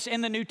happens in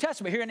the New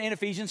Testament, here in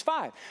Ephesians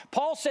 5.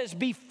 Paul says,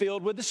 be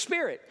filled with the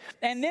Spirit.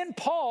 And then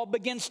Paul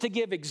begins to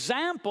give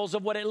examples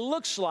of what it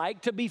looks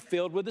like to be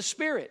filled with the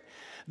Spirit.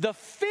 The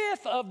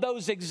fifth of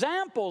those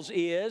examples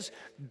is,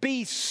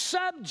 be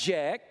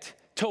subject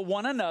to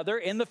one another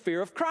in the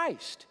fear of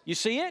Christ. You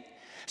see it?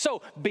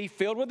 So, be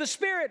filled with the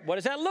Spirit. What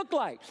does that look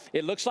like?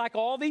 It looks like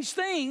all these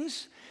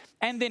things.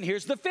 And then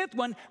here's the fifth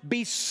one,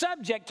 be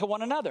subject to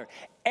one another.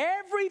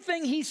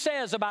 Everything he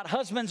says about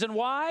husbands and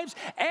wives,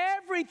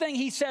 everything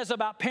he says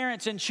about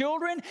parents and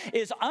children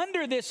is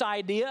under this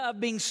idea of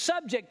being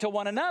subject to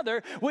one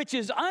another, which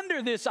is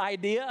under this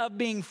idea of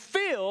being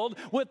filled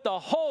with the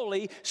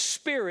Holy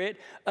Spirit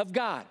of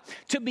God.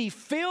 To be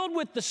filled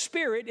with the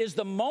Spirit is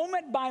the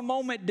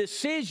moment-by-moment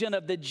decision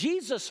of the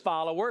Jesus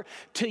follower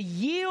to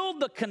yield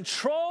the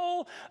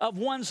control of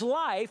one's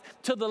life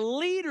to the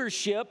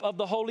leadership of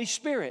the Holy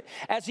Spirit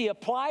as he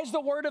applies the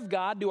Word of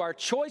God to our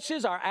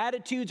choices, our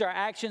attitudes, our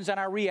actions, and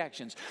our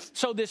reactions.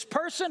 So this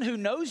person who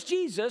knows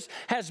Jesus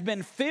has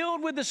been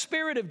filled with the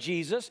Spirit of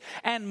Jesus,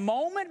 and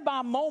moment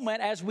by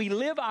moment as we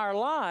live our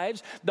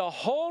lives, the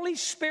Holy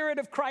Spirit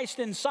of Christ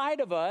inside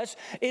of us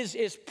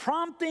is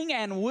prompting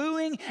and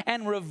wooing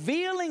and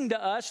revealing to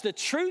us the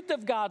truth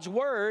of God's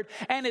Word.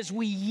 And as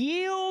we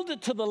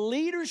yield to the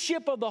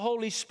leadership of the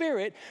Holy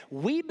Spirit,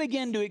 we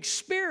begin to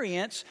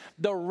experience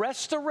the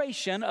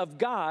restoration of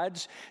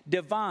God's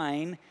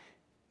divine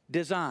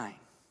design.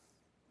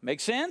 Make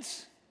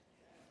sense?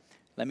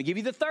 Let me give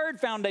you the third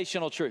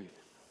foundational truth.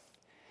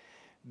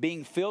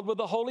 Being filled with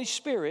the Holy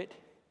Spirit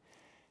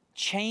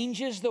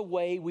changes the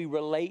way we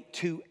relate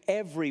to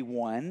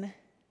everyone,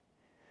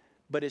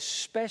 but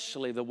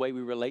especially the way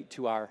we relate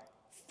to our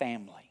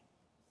family.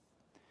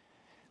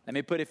 Let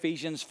me put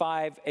Ephesians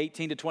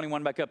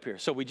 5:18-21 back up here.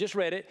 So we just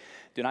read it.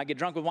 Do not get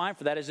drunk with wine,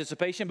 for that is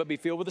dissipation, but be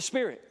filled with the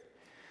Spirit.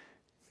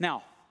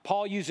 Now,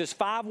 Paul uses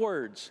 5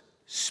 words: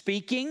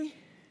 speaking,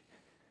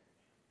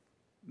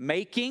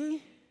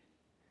 making,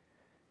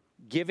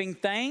 giving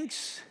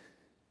thanks,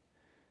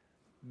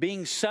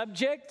 being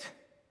subject,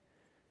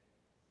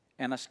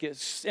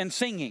 and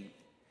singing.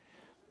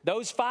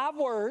 Those 5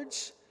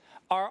 words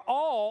are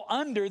all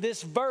under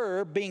this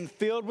verb, being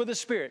filled with the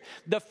Spirit.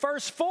 The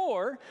first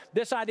 4,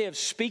 this idea of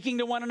speaking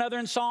to one another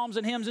in psalms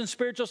and hymns and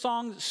spiritual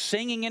songs,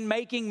 singing and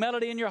making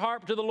melody in your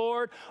heart to the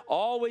Lord,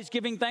 always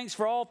giving thanks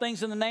for all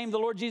things in the name of the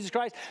Lord Jesus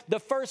Christ.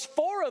 The first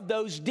 4 of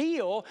those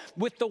deal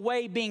with the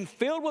way being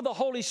filled with the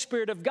Holy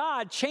Spirit of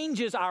God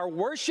changes our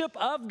worship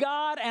of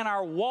God and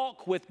our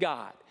walk with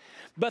God.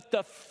 But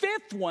the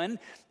 5th one,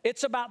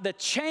 it's about the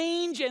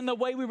change in the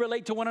way we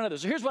relate to one another.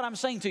 So here's what I'm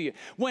saying to you.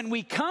 When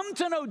we come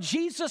to know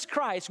Jesus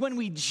Christ, when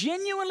we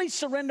genuinely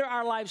surrender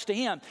our lives to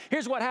Him,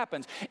 here's what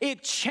happens.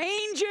 It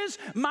changes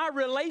my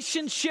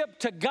relationship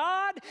to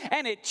God,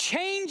 and it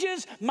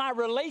changes my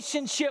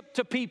relationship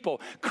to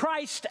people.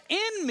 Christ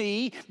in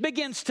me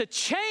begins to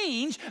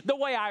change the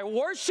way I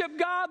worship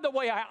God, the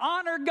way I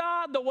honor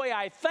God, the way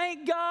I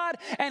thank God,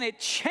 and it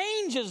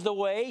changes the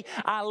way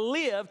I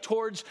live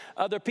towards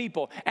other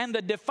people. And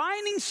the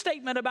defining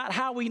statement about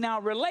how we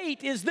now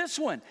relate is this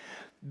one: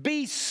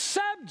 be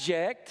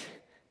subject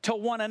to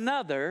one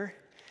another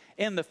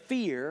in the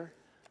fear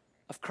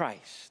of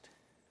Christ.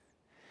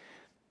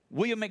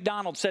 William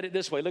MacDonald said it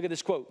this way. Look at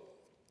this quote.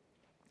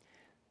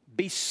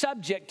 Be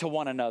subject to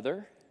one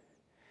another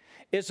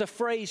is a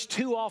phrase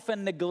too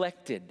often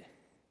neglected.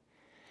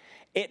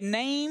 It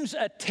names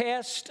a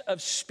test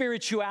of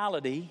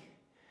spirituality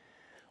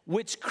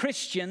which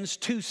Christians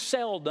too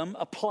seldom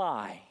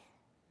apply.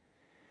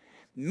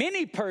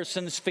 Many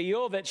persons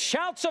feel that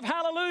shouts of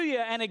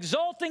hallelujah and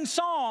exulting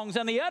songs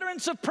and the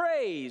utterance of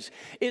praise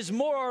is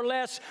more or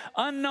less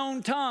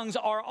unknown tongues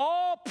are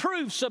all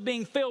proofs of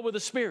being filled with the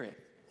Spirit.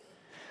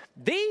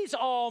 These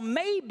all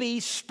may be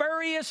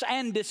spurious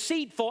and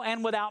deceitful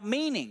and without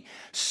meaning.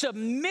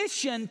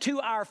 Submission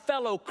to our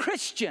fellow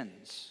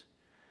Christians,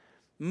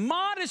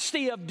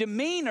 modesty of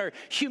demeanor,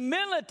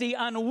 humility,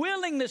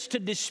 unwillingness to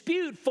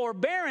dispute,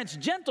 forbearance,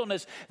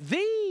 gentleness,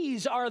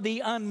 these are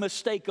the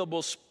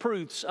unmistakable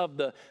proofs of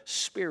the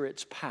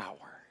Spirit's power.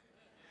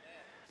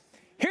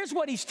 Here's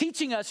what he's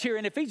teaching us here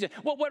in Ephesians.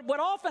 What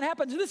often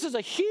happens, this is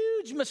a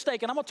huge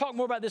mistake, and I'm going to talk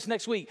more about this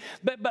next week,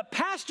 but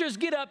pastors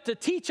get up to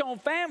teach on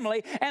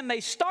family, and they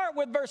start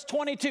with verse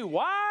 22,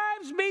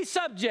 wives be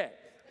subject.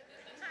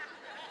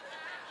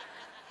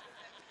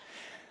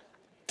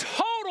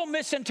 total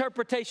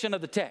misinterpretation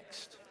of the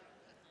text.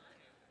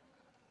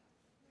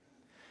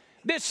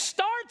 This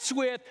starts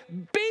with,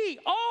 be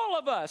all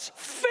of us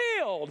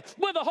filled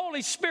with the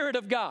Holy Spirit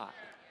of God.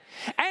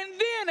 And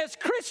then as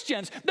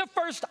Christians, the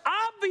first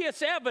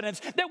obvious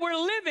evidence that we're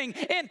living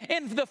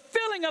in the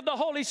filling of the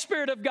Holy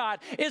Spirit of God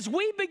is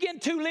we begin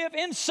to live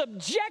in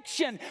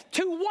subjection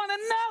to one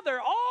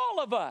another,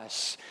 all of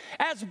us,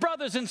 as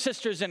brothers and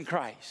sisters in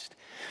Christ.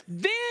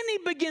 Then he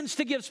begins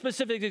to give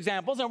specific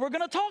examples, and we're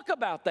going to talk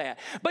about that.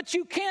 But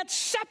you can't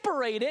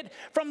separate it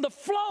from the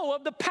flow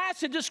of the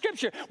passage of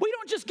Scripture. We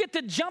don't just get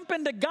to jump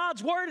into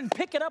God's Word and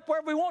pick it up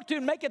wherever we want to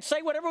and make it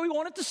say whatever we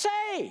want it to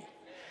say.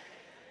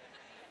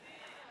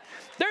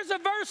 There's a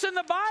verse in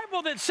the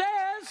Bible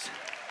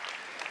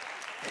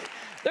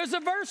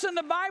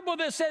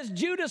that says,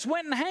 Judas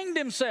went and hanged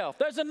himself.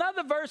 There's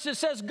another verse that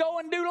says, go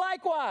and do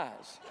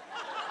likewise.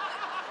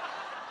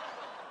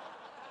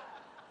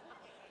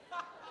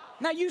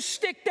 Now, you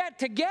stick that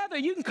together,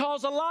 you can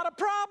cause a lot of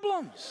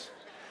problems.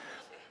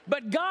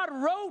 But God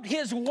wrote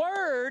His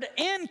Word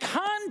in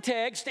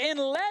context, in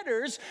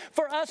letters,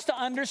 for us to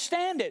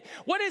understand it.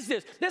 What is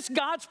this? This is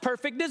God's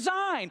perfect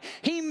design.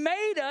 He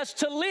made us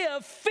to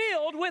live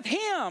filled with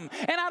Him.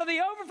 And out of the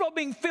overflow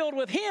being filled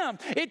with Him,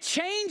 it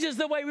changes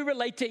the way we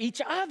relate to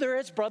each other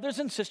as brothers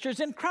and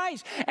sisters in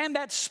Christ. And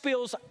that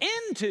spills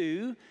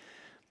into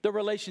the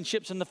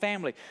relationships in the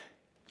family.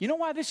 You know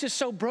why this is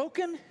so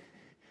broken?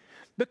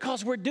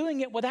 Because we're doing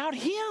it without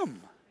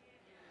Him.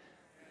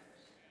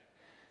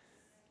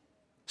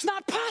 It's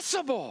not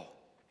possible.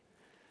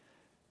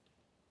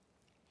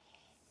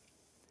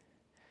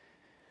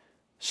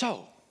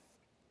 So,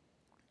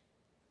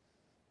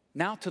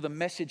 now to the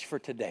message for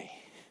today.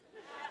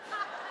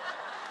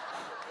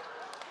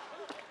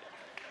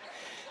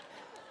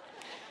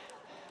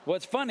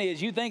 What's funny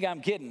is you think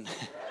I'm kidding.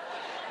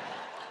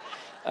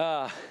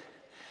 All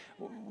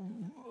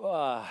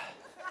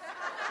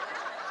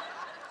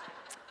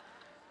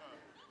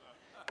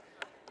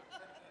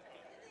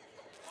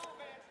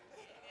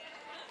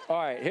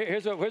right,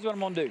 here's what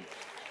I'm going to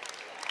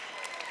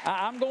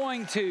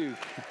do.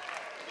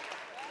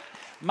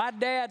 My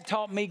dad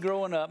taught me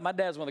growing up. My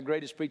dad's one of the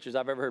greatest preachers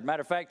I've ever heard.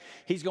 Matter of fact,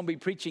 he's going to be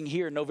preaching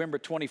here November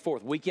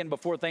 24th, weekend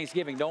before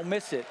Thanksgiving. Don't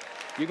miss it.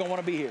 You're going to want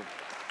to be here.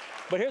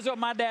 But here's what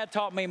my dad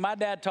taught me. My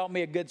dad taught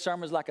me a good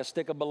sermon is like a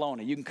stick of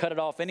bologna. You can cut it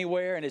off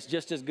anywhere, and it's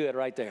just as good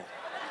right there.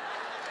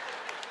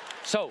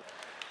 So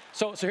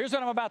here's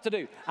what I'm about to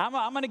do. I'm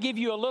going to give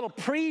you a little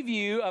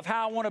preview of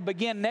how I want to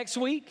begin next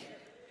week,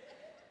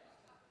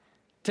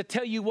 to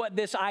tell you what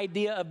this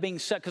idea of being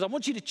subject, because I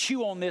want you to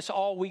chew on this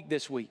all week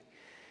this week.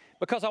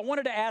 Because I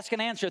wanted to ask and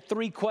answer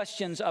 3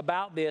 questions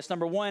about this.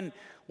 Number 1,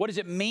 what does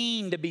it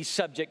mean to be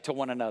subject to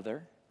one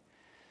another?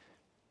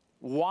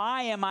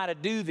 Why am I to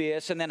do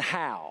this? And then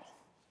how?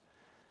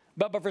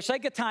 But for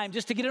sake of time,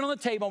 just to get it on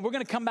the table, and we're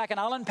going to come back and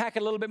I'll unpack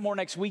it a little bit more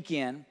next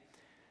weekend.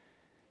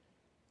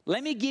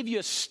 Let me give you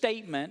a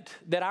statement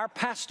that our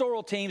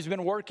pastoral team's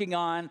been working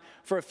on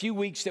for a few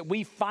weeks that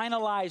we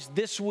finalized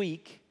this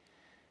week,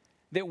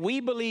 that we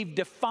believe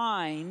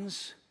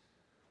defines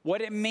what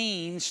it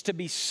means to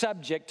be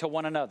subject to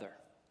one another.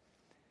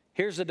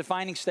 Here's the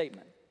defining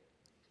statement.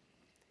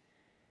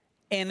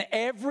 In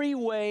every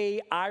way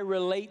I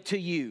relate to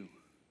you,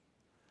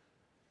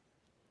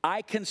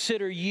 I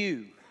consider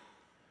you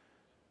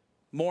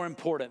more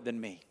important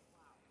than me.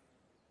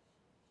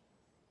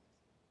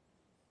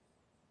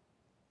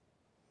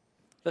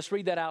 Let's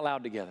read that out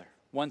loud together.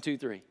 1, 2,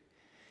 3.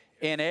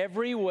 In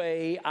every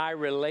way I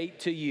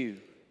relate to you,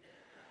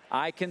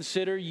 I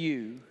consider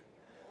you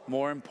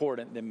more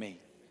important than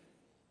me.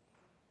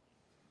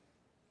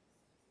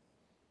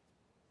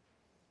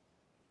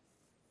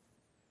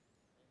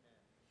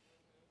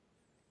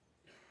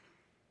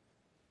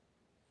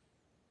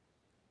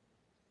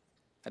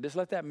 I just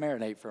let that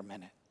marinate for a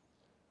minute.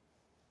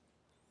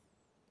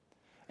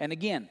 And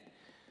again,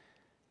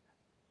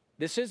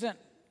 this isn't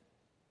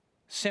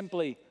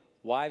simply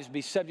wives be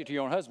subject to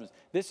your own husbands.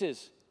 This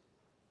is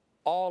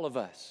all of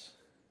us.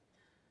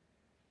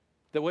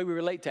 The way we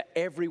relate to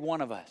every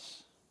one of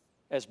us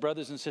as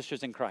brothers and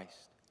sisters in Christ.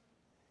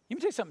 You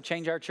want to say something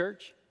change our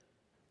church?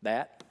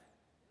 That.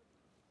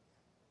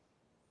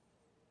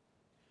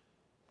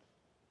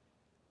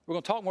 We're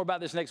going to talk more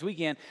about this next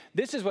weekend.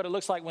 This is what it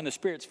looks like when the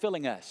Spirit's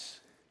filling us.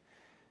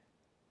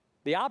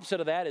 The opposite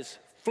of that is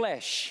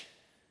flesh.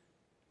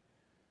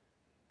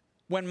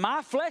 When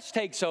my flesh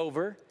takes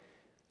over,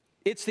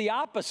 it's the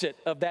opposite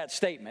of that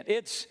statement.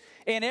 It's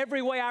in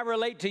every way I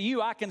relate to you,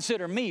 I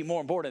consider me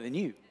more important than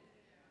you.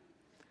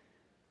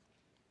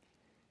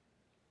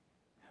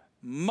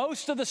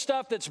 Most of the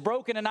stuff that's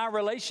broken in our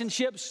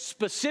relationships,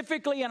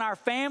 specifically in our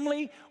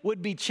family,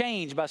 would be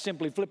changed by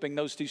simply flipping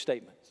those 2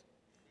 statements.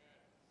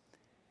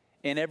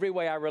 In every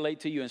way I relate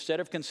to you, instead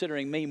of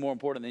considering me more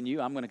important than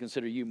you, I'm going to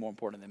consider you more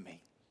important than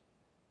me.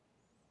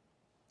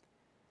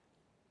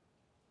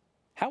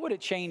 How would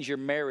it change your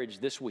marriage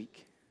this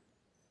week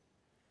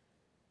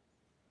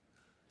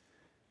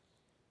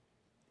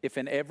if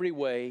in every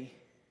way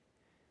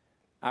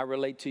I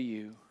relate to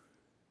you,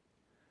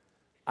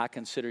 I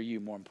consider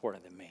you more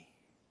important than me.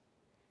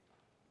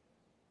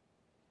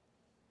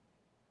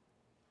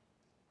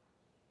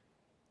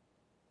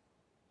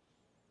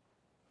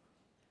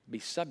 Be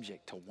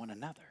subject to one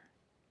another.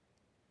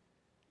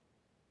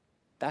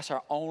 That's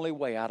our only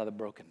way out of the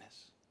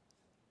brokenness.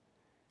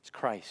 It's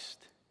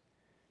Christ.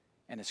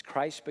 And as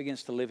Christ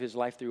begins to live his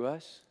life through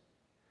us,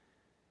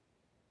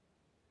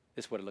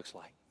 this is what it looks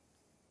like.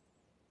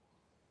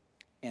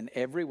 In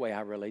every way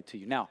I relate to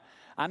you. Now,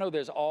 I know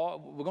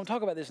we're going to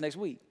talk about this next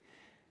week.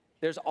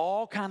 There's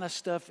all kind of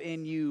stuff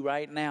in you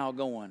right now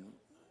going,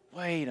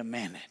 wait a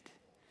minute.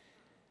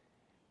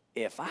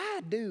 If I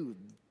do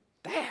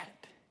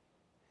that,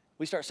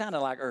 we start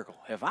sounding like Urkel.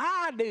 If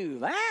I do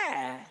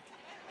that,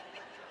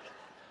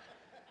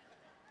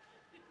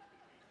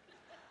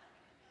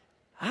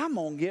 I'm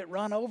going to get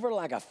run over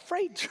like a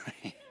freight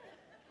train.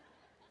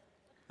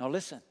 Now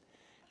listen,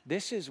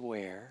 this is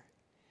where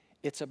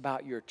it's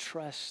about your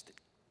trust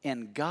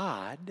in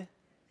God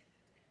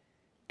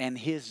and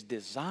his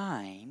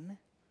design.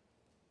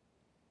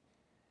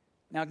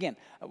 Now again,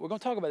 we're going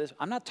to talk about this.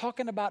 I'm not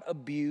talking about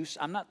abuse.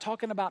 I'm not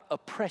talking about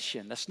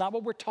oppression. That's not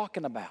what we're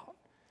talking about.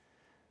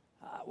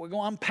 We're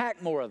going to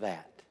unpack more of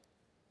that.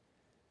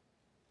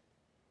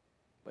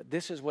 But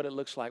this is what it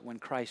looks like when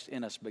Christ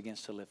in us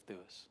begins to live through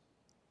us.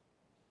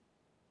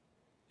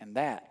 And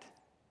that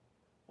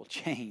will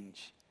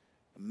change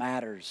the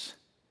matters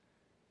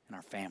in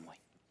our family.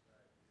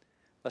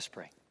 Let's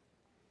pray.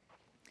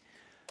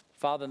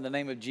 Father, in the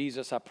name of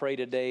Jesus, I pray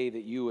today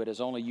that you would, as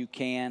only you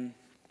can,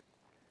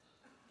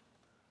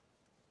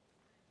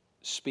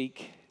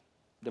 speak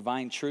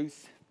divine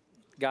truth.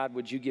 God,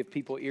 would you give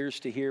people ears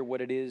to hear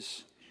what it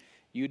is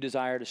you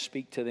desire to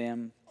speak to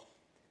them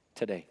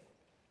today?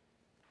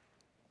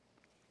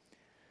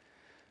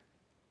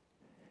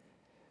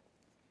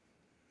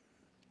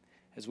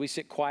 As we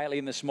sit quietly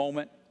in this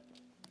moment,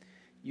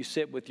 you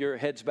sit with your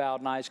heads bowed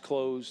and eyes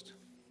closed.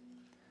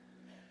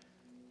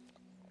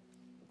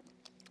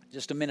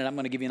 Just a minute, I'm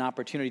going to give you an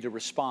opportunity to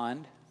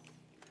respond.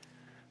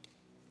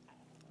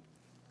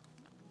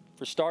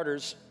 For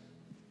starters,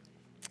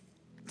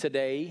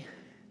 today,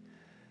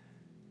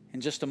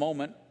 in just a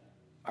moment,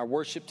 our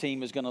worship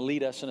team is going to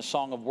lead us in a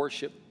song of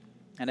worship.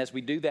 And as we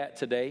do that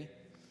today,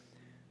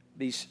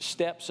 these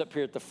steps up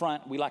here at the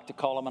front, we like to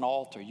call them an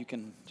altar. You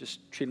can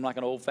just treat them like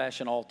an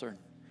old-fashioned altar.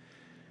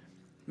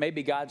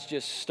 Maybe God's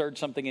just stirred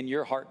something in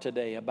your heart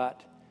today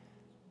about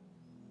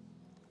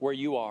where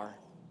you are.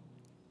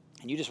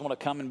 And you just want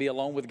to come and be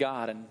alone with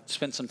God and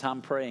spend some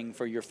time praying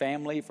for your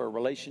family, for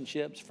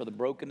relationships, for the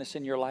brokenness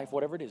in your life,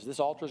 whatever it is. This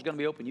altar is going to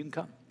be open. You can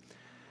come.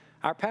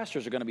 Our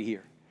pastors are going to be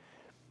here.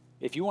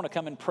 If you want to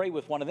come and pray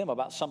with one of them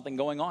about something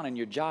going on in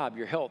your job,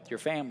 your health, your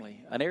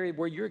family, an area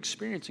where you're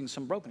experiencing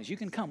some brokenness, you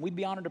can come. We'd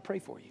be honored to pray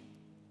for you.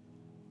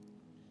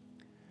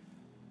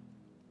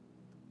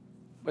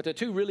 But there are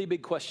two really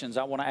big questions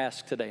I want to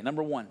ask today.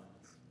 Number one,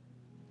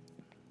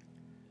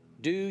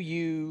 do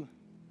you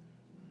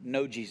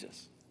know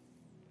Jesus?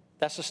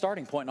 That's the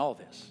starting point in all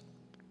this.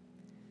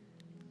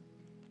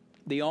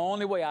 The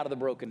only way out of the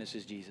brokenness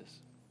is Jesus.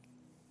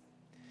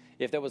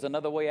 If there was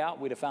another way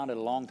out, we'd have found it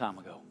a long time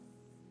ago.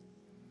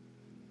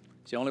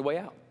 It's the only way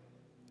out.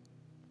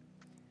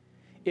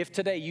 If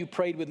today you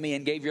prayed with me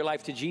and gave your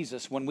life to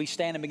Jesus, when we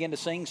stand and begin to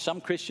sing, some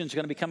Christians are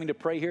going to be coming to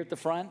pray here at the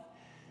front.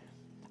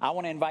 I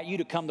want to invite you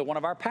to come to one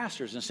of our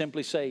pastors and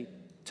simply say,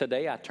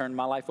 today I turned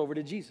my life over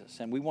to Jesus.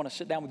 And we want to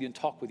sit down with you and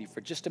talk with you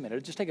for just a minute.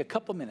 It'll just take a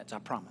couple of minutes, I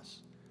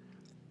promise.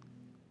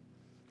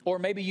 Or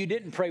maybe you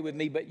didn't pray with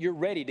me, but you're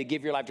ready to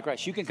give your life to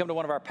Christ. You can come to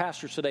one of our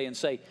pastors today and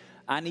say,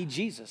 I need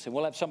Jesus. And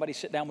we'll have somebody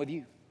sit down with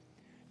you.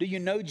 Do you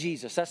know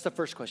Jesus? That's the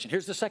first question.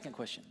 Here's the second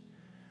question.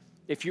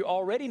 If you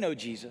already know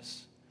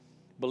Jesus,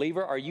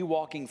 believer, are you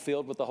walking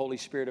filled with the Holy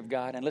Spirit of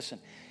God? And listen,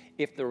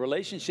 if the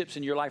relationships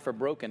in your life are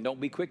broken, don't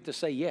be quick to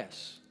say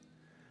yes.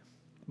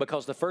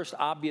 Because the first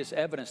obvious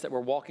evidence that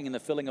we're walking in the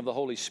filling of the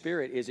Holy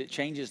Spirit is it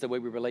changes the way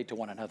we relate to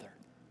one another.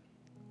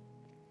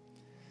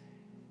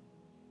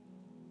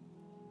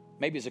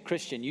 Maybe as a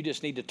Christian, you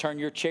just need to turn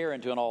your chair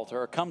into an altar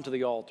or come to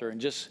the altar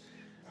and just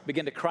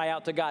begin to cry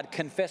out to God,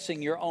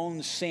 confessing your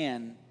own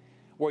sin,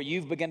 where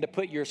you've begun to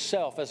put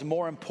yourself as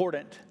more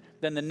important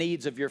than the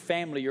needs of your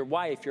family, your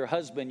wife, your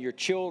husband, your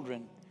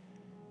children.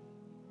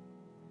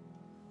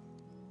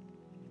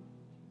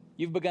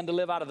 You've begun to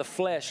live out of the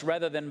flesh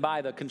rather than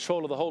by the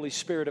control of the Holy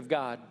Spirit of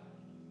God.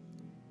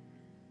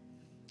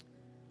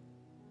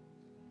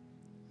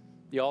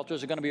 The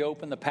altars are going to be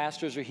open. The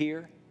pastors are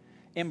here.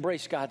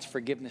 Embrace God's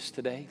forgiveness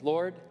today.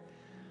 Lord,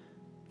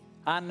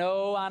 I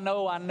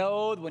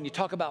know when you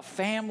talk about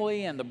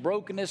family and the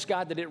brokenness,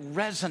 God, that it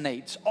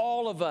resonates.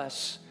 All of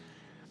us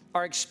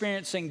are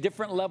experiencing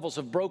different levels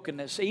of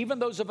brokenness. Even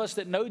those of us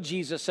that know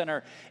Jesus and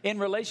are in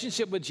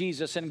relationship with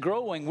Jesus and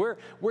growing,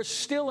 we're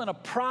still in a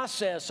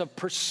process of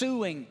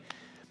pursuing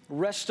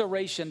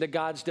restoration to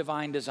God's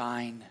divine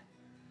design.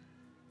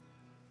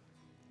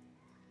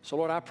 So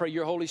Lord, I pray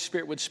your Holy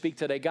Spirit would speak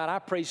today. God, I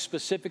pray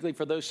specifically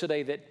for those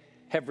today that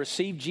have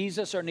received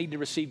Jesus or need to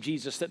receive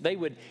Jesus, that they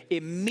would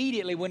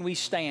immediately when we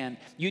stand,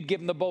 you'd give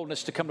them the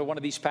boldness to come to one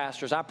of these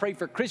pastors. I pray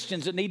for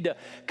Christians that need to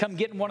come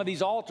get in one of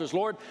these altars.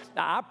 Lord,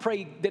 I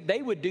pray that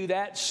they would do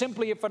that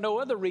simply if for no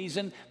other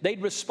reason,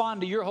 they'd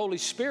respond to your Holy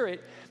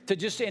Spirit to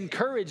just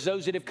encourage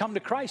those that have come to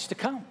Christ to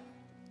come.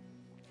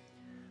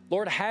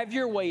 Lord, have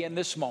your way in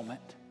this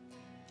moment.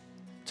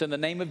 It's in the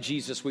name of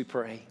Jesus we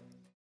pray.